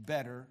always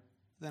better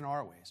than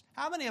our ways.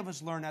 How many of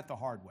us learn that the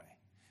hard way?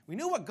 We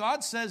knew what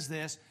God says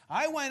this.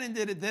 I went and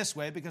did it this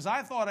way because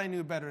I thought I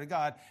knew better than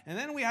God. And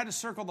then we had to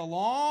circle the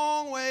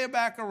long way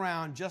back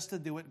around just to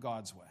do it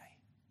God's way.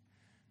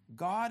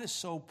 God is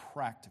so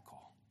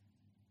practical.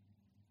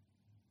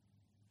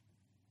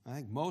 I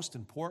think most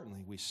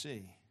importantly, we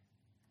see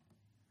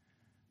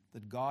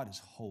that God is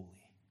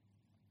holy.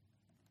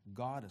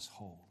 God is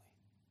holy.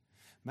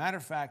 Matter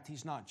of fact,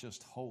 He's not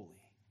just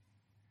holy.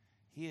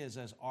 He is,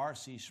 as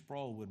R.C.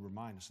 Sproul would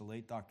remind us, the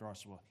late Dr.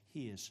 R.C. Sproul,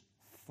 He is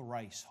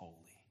thrice holy.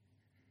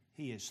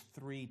 He is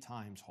 3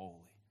 times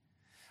holy.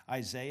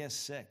 Isaiah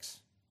 6.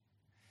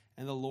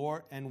 And the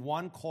Lord, and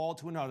one called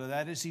to another.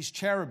 That is these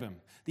cherubim,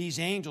 these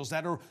angels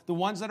that are the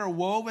ones that are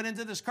woven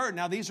into this curtain.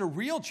 Now, these are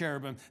real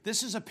cherubim.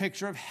 This is a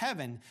picture of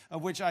heaven,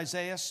 of which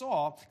Isaiah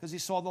saw, because he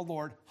saw the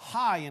Lord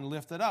high and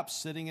lifted up,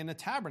 sitting in a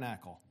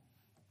tabernacle.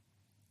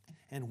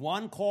 And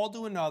one called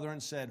to another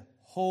and said,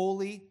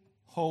 Holy,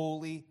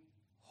 holy,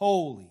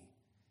 holy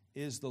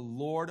is the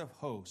Lord of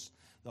hosts.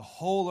 The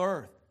whole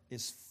earth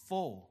is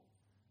full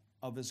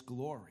of His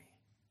glory.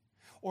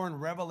 Or in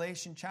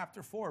Revelation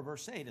chapter 4,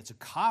 verse 8, it's a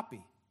copy.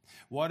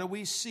 What do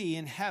we see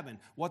in heaven?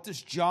 What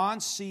does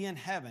John see in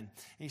heaven?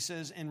 He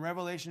says in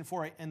Revelation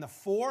 4:8, and the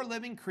 4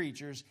 living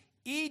creatures,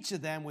 each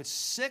of them with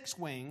 6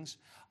 wings,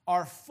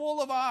 are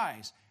full of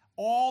eyes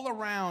all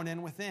around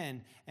and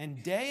within.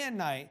 And day and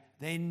night,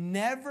 they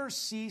never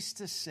cease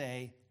to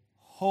say,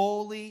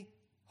 Holy,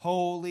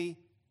 holy,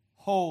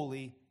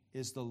 holy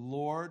is the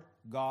Lord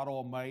God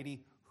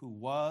Almighty, who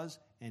was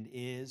and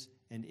is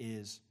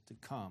to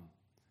come.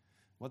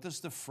 What does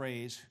the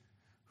phrase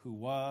who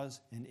was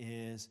and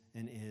is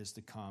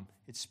to come?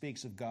 It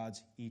speaks of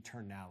God's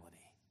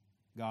eternality.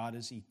 God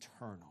is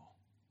eternal.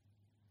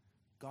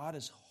 God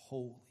is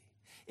holy.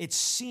 It's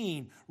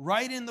seen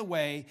right in the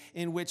way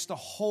in which the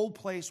whole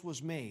place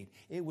was made.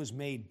 It was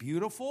made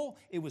beautiful.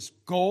 It was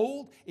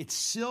gold. It's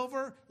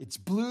silver. It's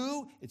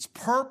blue. It's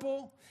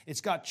purple.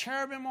 It's got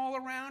cherubim all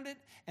around it.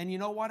 And you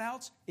know what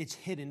else? It's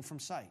hidden from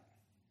sight.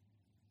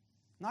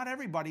 Not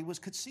everybody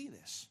could see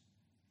this.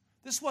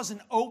 This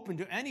wasn't open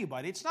to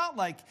anybody. It's not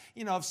like,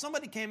 if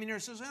somebody came in here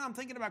and says, I'm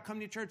thinking about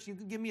coming to church, you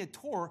could give me a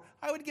tour,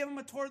 I would give them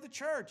a tour of the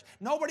church.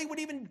 Nobody would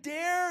even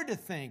dare to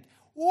think,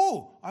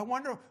 I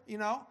wonder,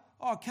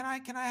 can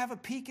I have a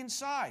peek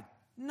inside?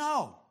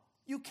 No,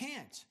 you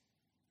can't.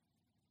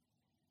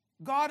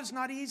 God is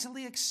not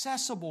easily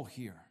accessible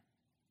here.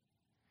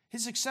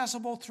 He's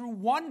accessible through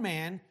one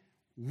man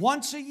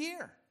once a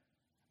year.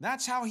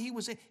 That's how He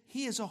was.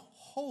 He is a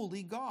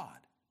holy God.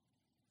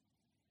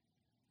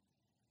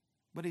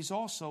 But He's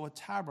also a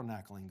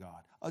tabernacling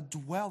God, a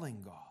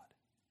dwelling God.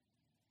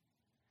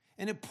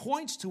 And it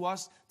points to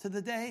us to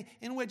the day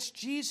in which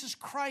Jesus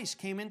Christ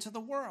came into the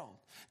world.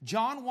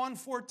 John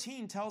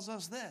 1:14 tells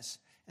us this,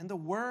 and the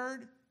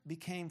Word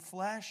became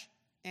flesh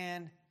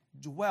and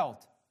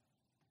dwelt.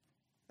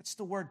 That's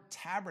the word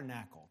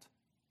tabernacled.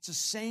 It's the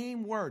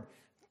same word,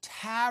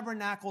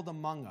 tabernacled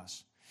among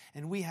us.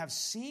 And we have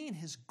seen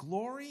His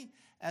glory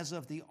as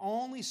of the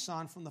only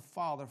Son from the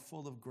Father,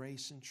 full of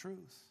grace and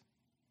truth.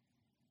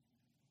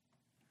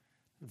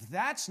 If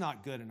that's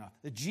not good enough,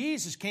 that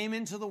Jesus came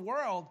into the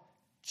world,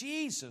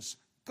 Jesus,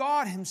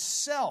 God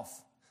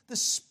Himself, the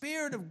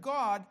Spirit of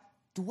God,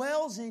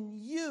 dwells in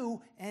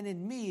you and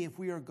in me if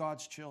we are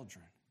God's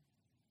children.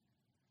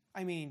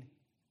 I mean,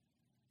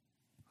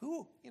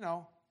 who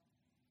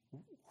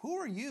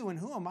are you and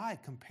who am I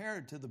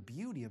compared to the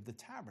beauty of the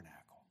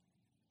tabernacle?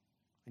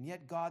 And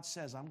yet God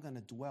says, I'm going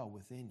to dwell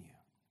within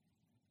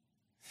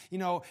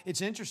you. It's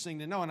interesting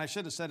to know, and I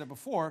should have said it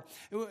before,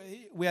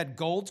 we had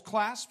gold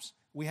clasps.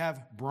 We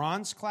have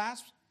bronze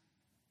clasps,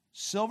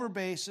 silver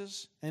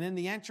bases, and in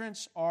the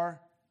entrance are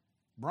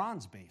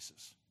bronze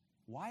bases.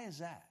 Why is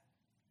that?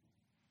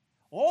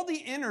 All the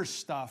inner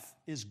stuff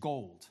is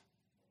gold.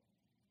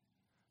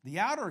 The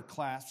outer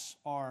clasps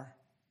are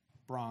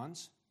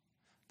bronze.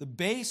 The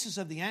bases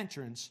of the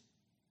entrance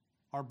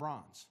are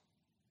bronze.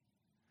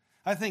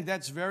 I think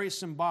that's very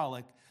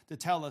symbolic to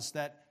tell us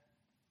that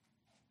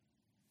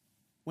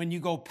when you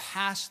go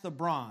past the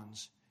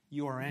bronze,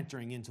 you are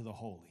entering into the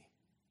holy.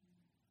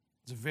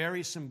 It's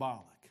very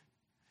symbolic.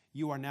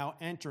 You are now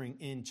entering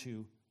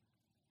into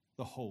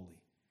the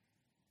holy.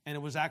 And it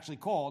was actually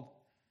called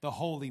the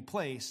holy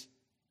place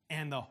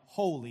and the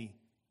holy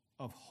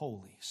of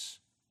holies.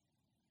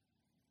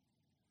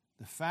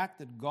 The fact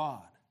that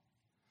God,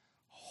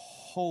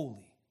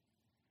 holy,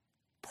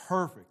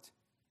 perfect,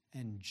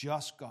 and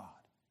just God,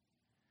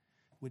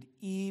 would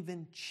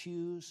even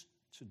choose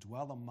to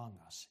dwell among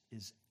us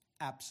is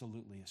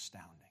absolutely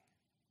astounding.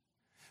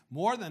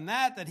 More than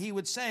that He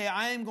would say,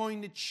 I am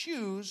going to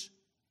choose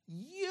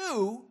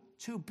you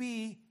to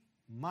be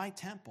my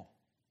temple.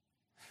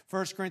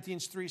 1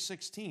 Corinthians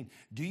 3:16,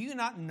 do you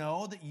not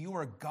know that you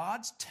are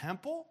God's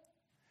temple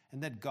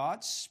and that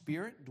God's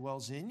Spirit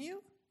dwells in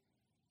you?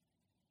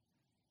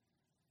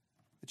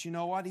 But you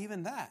know what?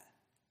 Even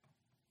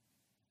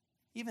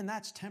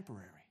that's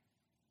temporary.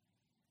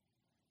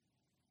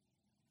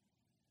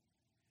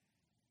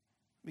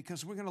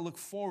 Because we're going to look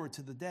forward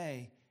to the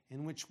day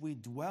in which we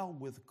dwell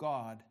with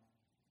God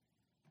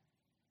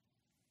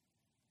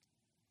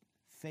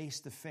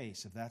face to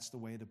face, if that's the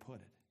way to put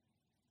it.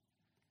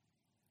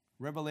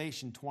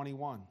 Revelation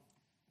 21,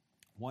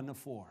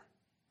 1-4.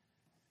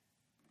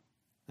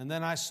 And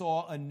then I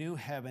saw a new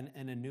heaven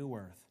and a new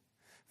earth.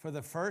 For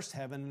the first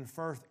heaven and the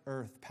first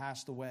earth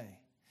passed away,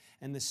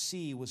 and the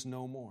sea was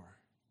no more.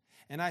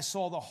 And I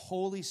saw the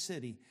holy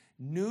city,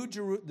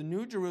 the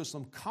New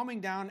Jerusalem,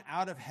 coming down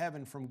out of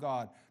heaven from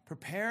God,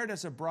 prepared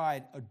as a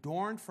bride,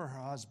 adorned for her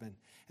husband.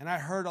 And I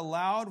heard a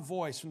loud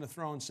voice from the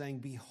throne saying,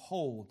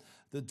 Behold,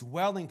 the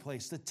dwelling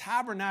place, the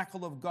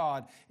tabernacle of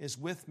God is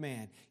with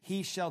man.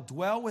 He shall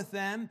dwell with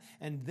them,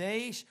 and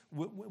they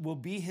will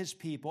be his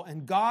people.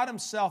 And God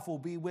himself will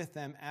be with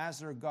them as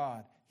their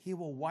God. He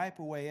will wipe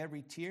away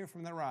every tear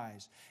from their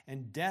eyes,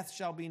 and death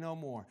shall be no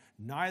more.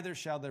 Neither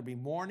shall there be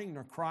mourning,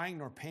 nor crying,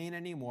 nor pain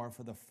anymore,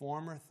 for the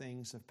former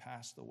things have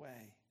passed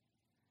away.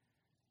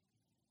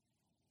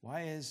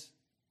 Why is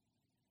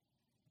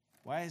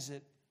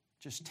it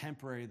just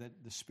temporary that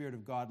the Spirit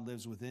of God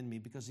lives within me?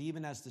 Because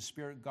even as the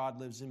Spirit of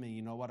God lives in me,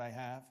 you know what I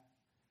have?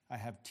 I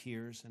have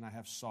tears and I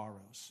have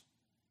sorrows.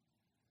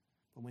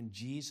 But when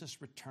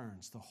Jesus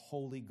returns, the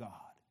holy God,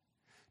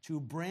 to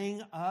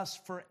bring us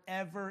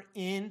forever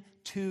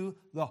into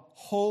the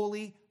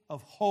Holy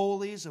of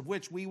Holies, of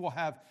which we will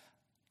have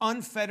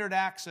unfettered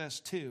access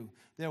to,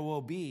 there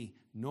will be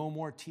no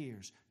more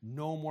tears,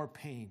 no more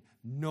pain,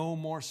 no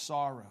more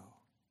sorrow.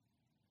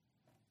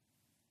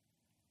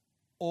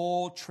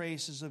 All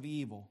traces of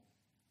evil,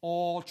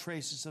 all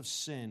traces of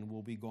sin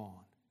will be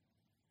gone,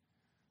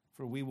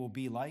 for we will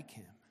be like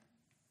him.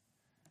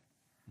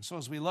 And so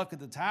as we look at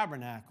the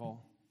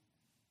tabernacle,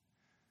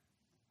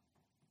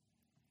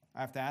 I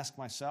have to ask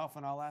myself,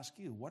 and I'll ask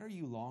you, what are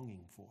you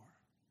longing for?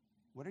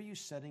 What are you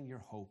setting your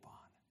hope on?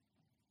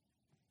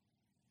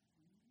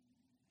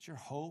 Is your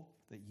hope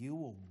that you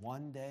will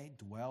one day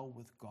dwell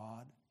with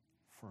God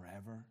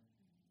forever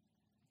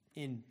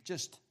in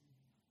just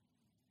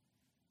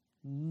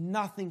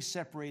nothing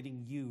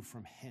separating you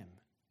from him,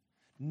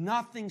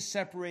 nothing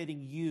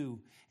separating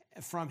you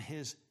from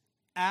his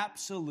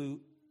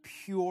absolute,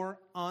 pure,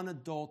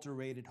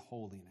 unadulterated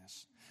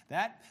holiness?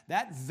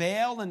 That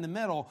veil in the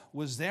middle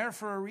was there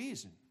for a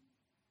reason.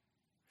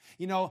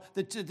 You know,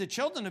 the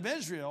children of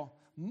Israel,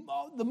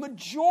 the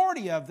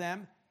majority of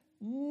them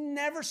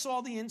never saw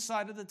the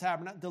inside of the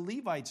tabernacle. The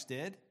Levites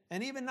did,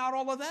 and even not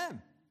all of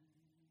them.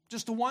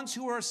 Just the ones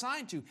who were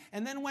assigned to.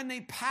 And then when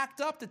they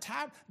packed up the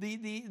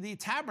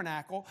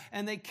tabernacle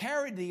and they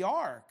carried the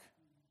ark,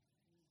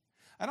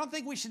 I don't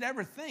think we should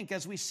ever think,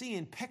 as we see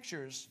in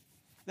pictures,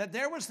 that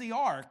there was the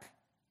ark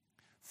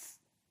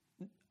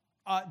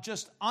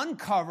just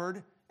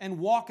uncovered and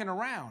walking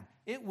around.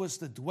 It was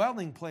the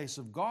dwelling place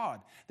of God.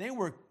 They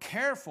were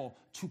careful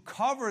to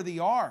cover the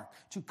ark,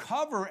 to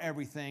cover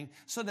everything,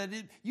 so that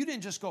you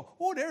didn't just go,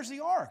 oh, there's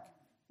the ark.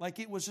 Like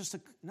it was just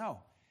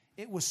no.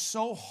 It was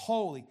so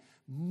holy.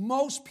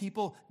 Most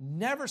people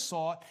never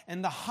saw it.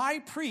 And the high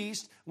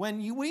priest,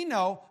 we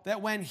know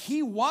that when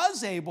he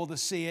was able to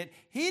see it,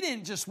 he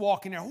didn't just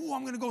walk in there, oh,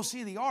 I'm going to go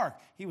see the ark.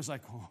 He was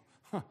like,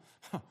 oh,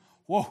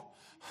 whoa,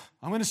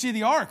 I'm going to see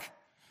the ark.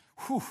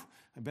 Whew,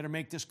 I better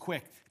make this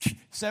quick.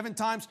 7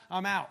 times,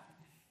 I'm out,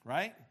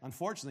 right?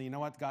 Unfortunately, you know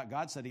what?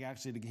 God said he had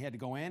to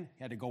go in,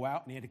 he had to go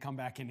out, and he had to come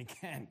back in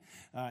again,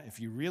 if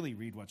you really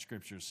read what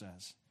Scripture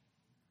says.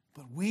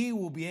 But we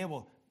will be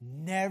able,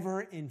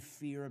 never in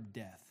fear of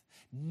death,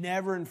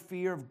 never in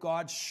fear of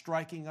God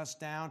striking us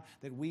down,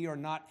 that we are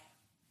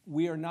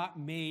not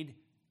made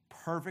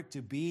perfect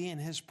to be in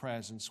his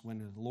presence. When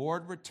the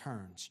Lord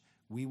returns,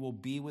 we will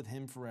be with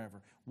him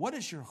forever. What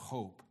is your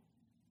hope?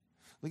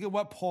 Look at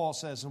what Paul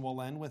says, and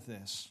we'll end with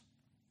this.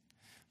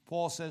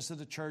 Paul says to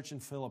the church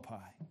in Philippi,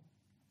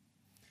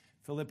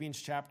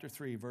 Philippians chapter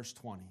 3, verse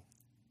 20,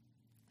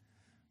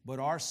 but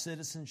our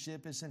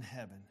citizenship is in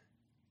heaven,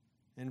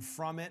 and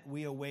from it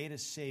we await a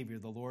Savior,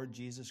 the Lord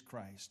Jesus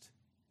Christ,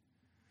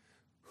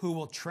 who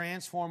will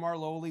transform our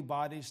lowly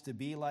bodies to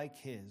be like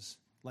his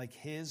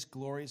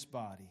glorious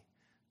body,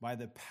 by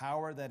the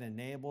power that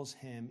enables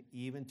him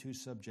even to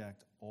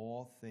subject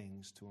all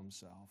things to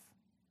himself.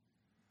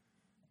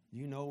 Do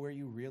you know where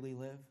you really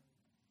live?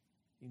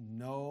 You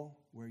know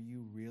where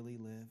you really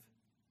live?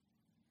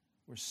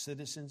 We're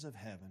citizens of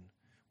heaven.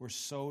 We're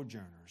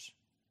sojourners.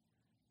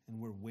 And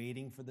we're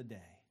waiting for the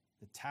day.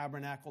 The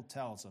tabernacle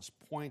tells us,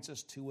 points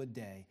us to a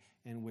day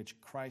in which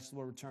Christ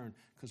will return.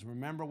 Because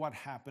remember what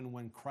happened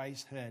when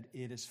Christ said,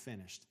 it is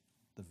finished.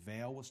 The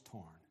veil was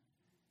torn.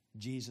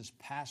 Jesus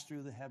passed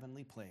through the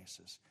heavenly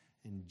places.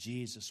 And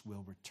Jesus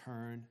will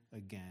return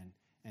again.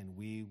 And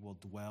we will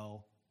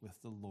dwell with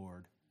the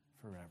Lord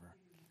forever.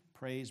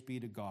 Praise be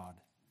to God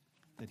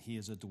that he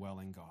is a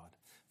dwelling God.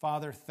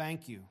 Father,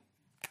 thank you.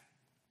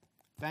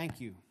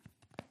 Thank you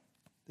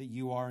that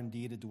you are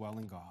indeed a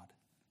dwelling God.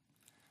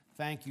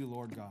 Thank you,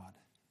 Lord God,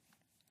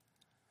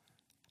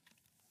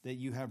 that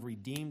you have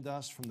redeemed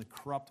us from the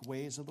corrupt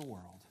ways of the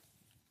world.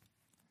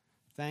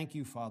 Thank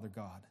you, Father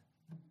God,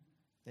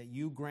 that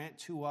you grant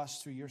to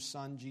us through your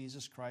Son,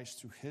 Jesus Christ,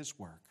 through his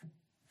work,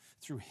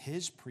 through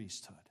his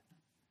priesthood,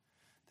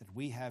 that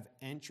we have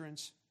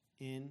entrance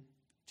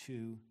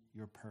into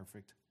your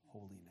perfect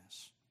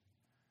holiness.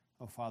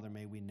 Oh, Father,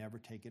 may we never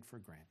take it for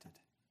granted.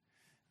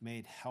 May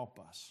it help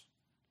us.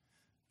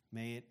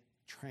 May it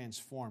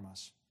transform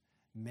us.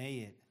 May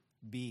it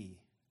be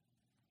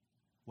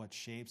what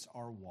shapes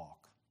our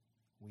walk.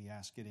 We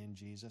ask it in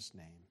Jesus'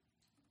 name.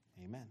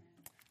 Amen.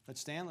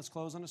 Let's stand. Let's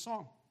close on a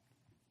song.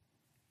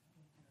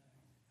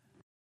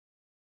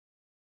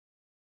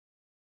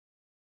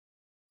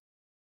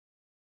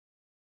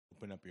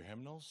 Open up your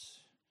hymnals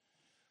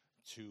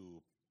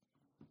to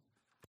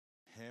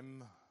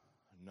hymn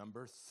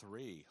number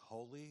 3,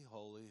 Holy,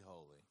 Holy,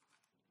 Holy.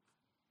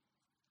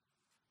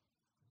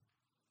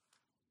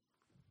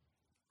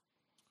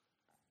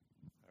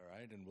 All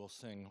right, and we'll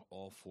sing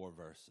all 4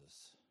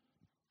 verses.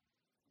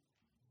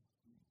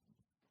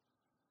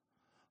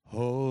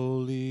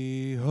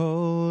 Holy,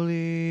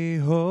 holy,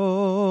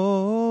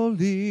 holy,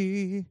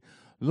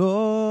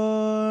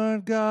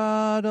 Lord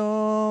God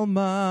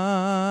Almighty,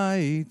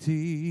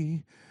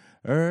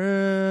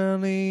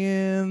 early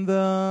in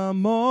the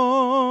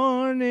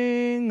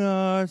morning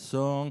our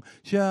song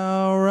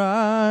shall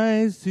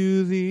rise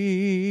to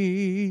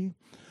thee.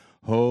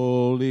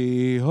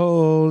 Holy,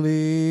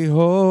 holy,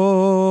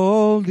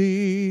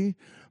 holy,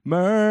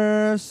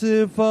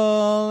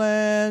 merciful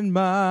and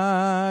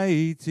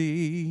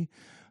mighty,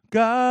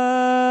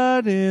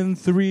 God in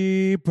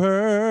 3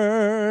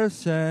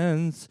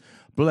 persons,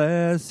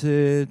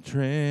 blessed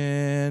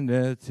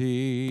Trinity.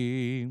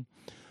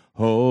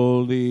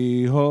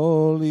 Holy,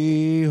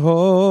 holy,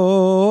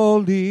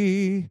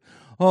 holy,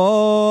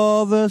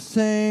 all the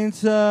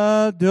saints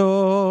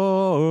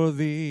adore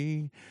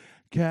thee,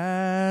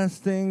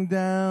 casting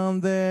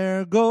down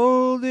their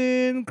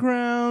golden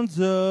crowns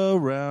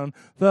around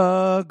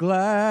the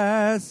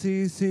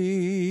glassy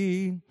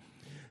sea.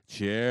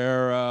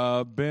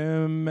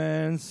 Cherubim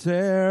and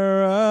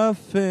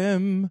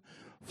seraphim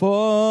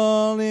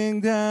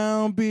falling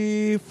down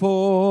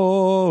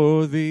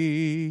before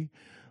thee,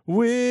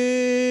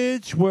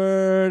 which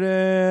word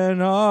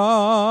and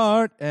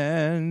art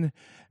and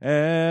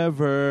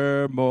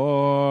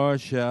evermore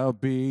shall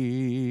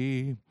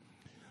be.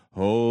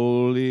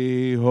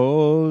 Holy,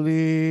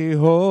 holy,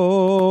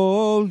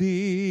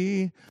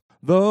 holy,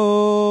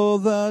 though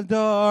the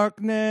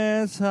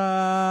darkness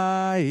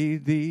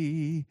hide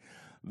thee,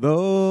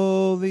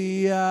 though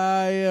the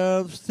eye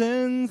of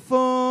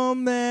sinful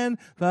man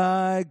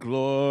thy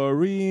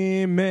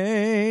glory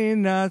may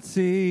not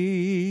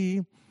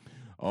see,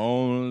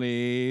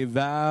 only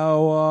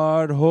thou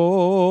art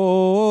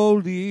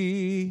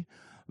holy,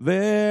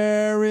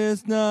 there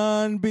is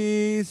none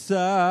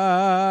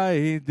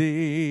beside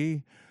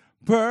thee,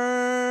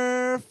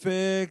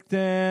 perfect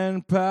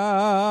in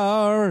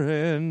power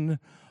and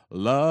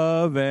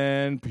love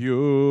and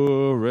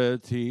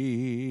purity.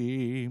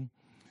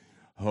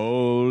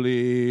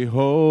 Holy,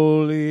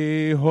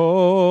 holy,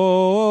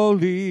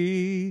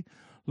 holy,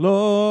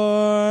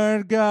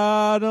 Lord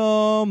God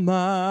Almighty,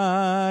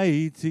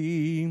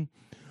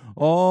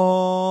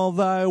 all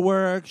thy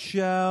works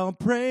shall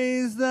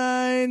praise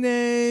thy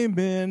name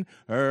in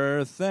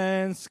earth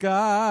and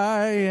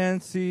sky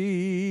and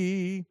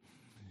sea.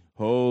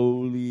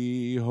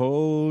 Holy,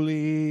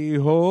 holy,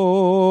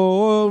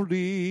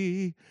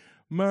 holy,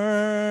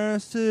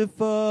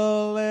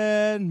 merciful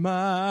and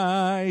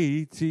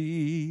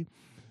mighty,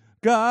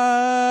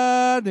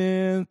 God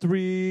in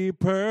 3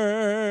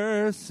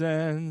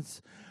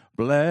 persons,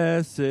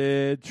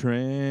 blessed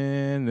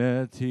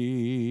Trinity.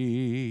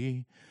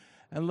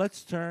 And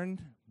let's turn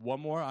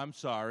one more, I'm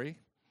sorry,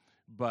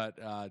 but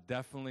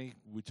definitely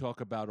we talk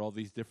about all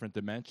these different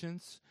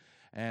dimensions,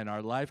 and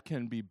our life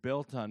can be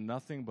built on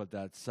nothing but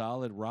that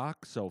solid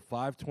rock, so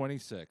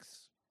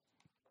 526.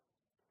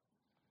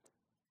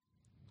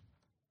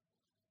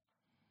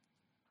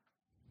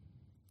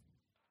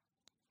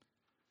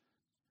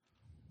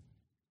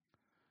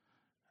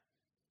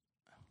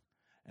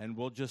 And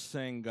we'll just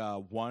sing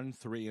 1,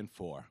 3, and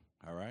 4,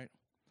 all right?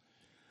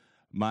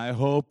 My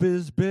hope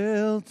is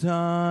built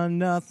on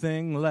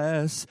nothing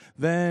less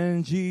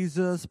than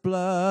Jesus'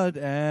 blood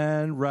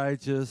and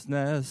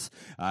righteousness.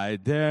 I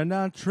dare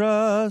not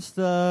trust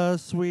the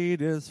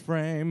sweetest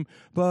frame,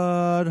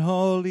 but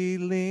wholly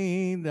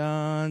lean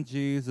on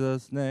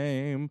Jesus'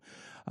 name.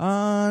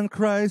 On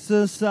Christ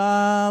the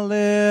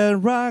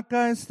solid rock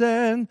I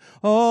stand,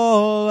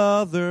 all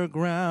other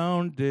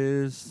ground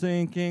is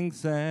sinking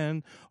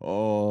sand,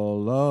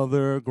 all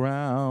other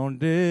ground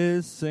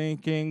is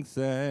sinking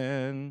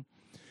sand.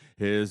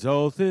 His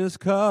oath, his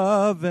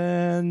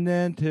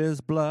covenant,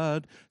 his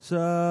blood,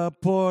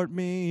 support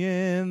me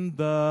in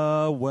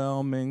the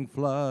whelming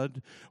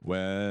flood.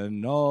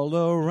 When all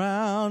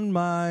around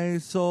my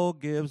soul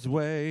gives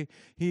way,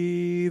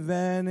 he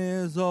then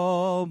is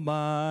all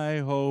my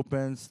hope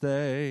and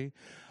stay.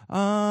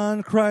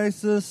 On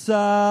Christ the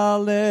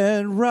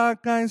solid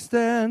rock I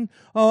stand,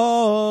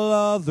 all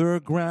other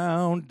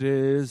ground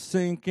is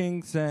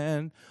sinking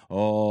sand,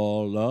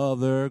 all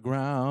other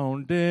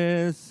ground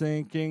is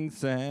sinking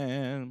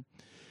sand.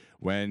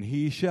 When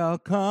he shall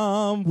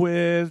come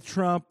with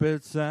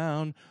trumpet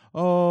sound,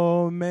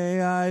 oh, may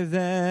I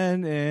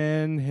then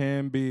in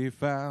him be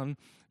found,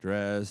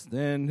 dressed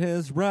in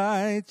his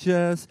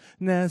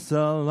righteousness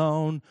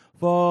alone,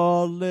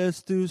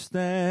 faultless to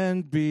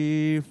stand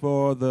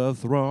before the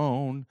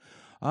throne.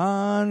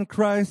 On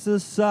Christ the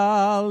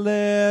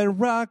solid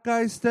rock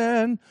I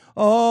stand,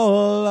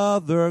 all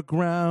other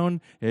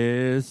ground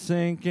is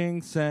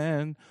sinking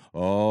sand.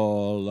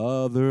 All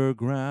other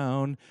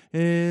ground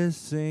is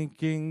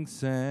sinking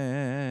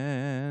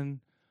sand.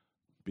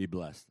 Be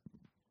blessed.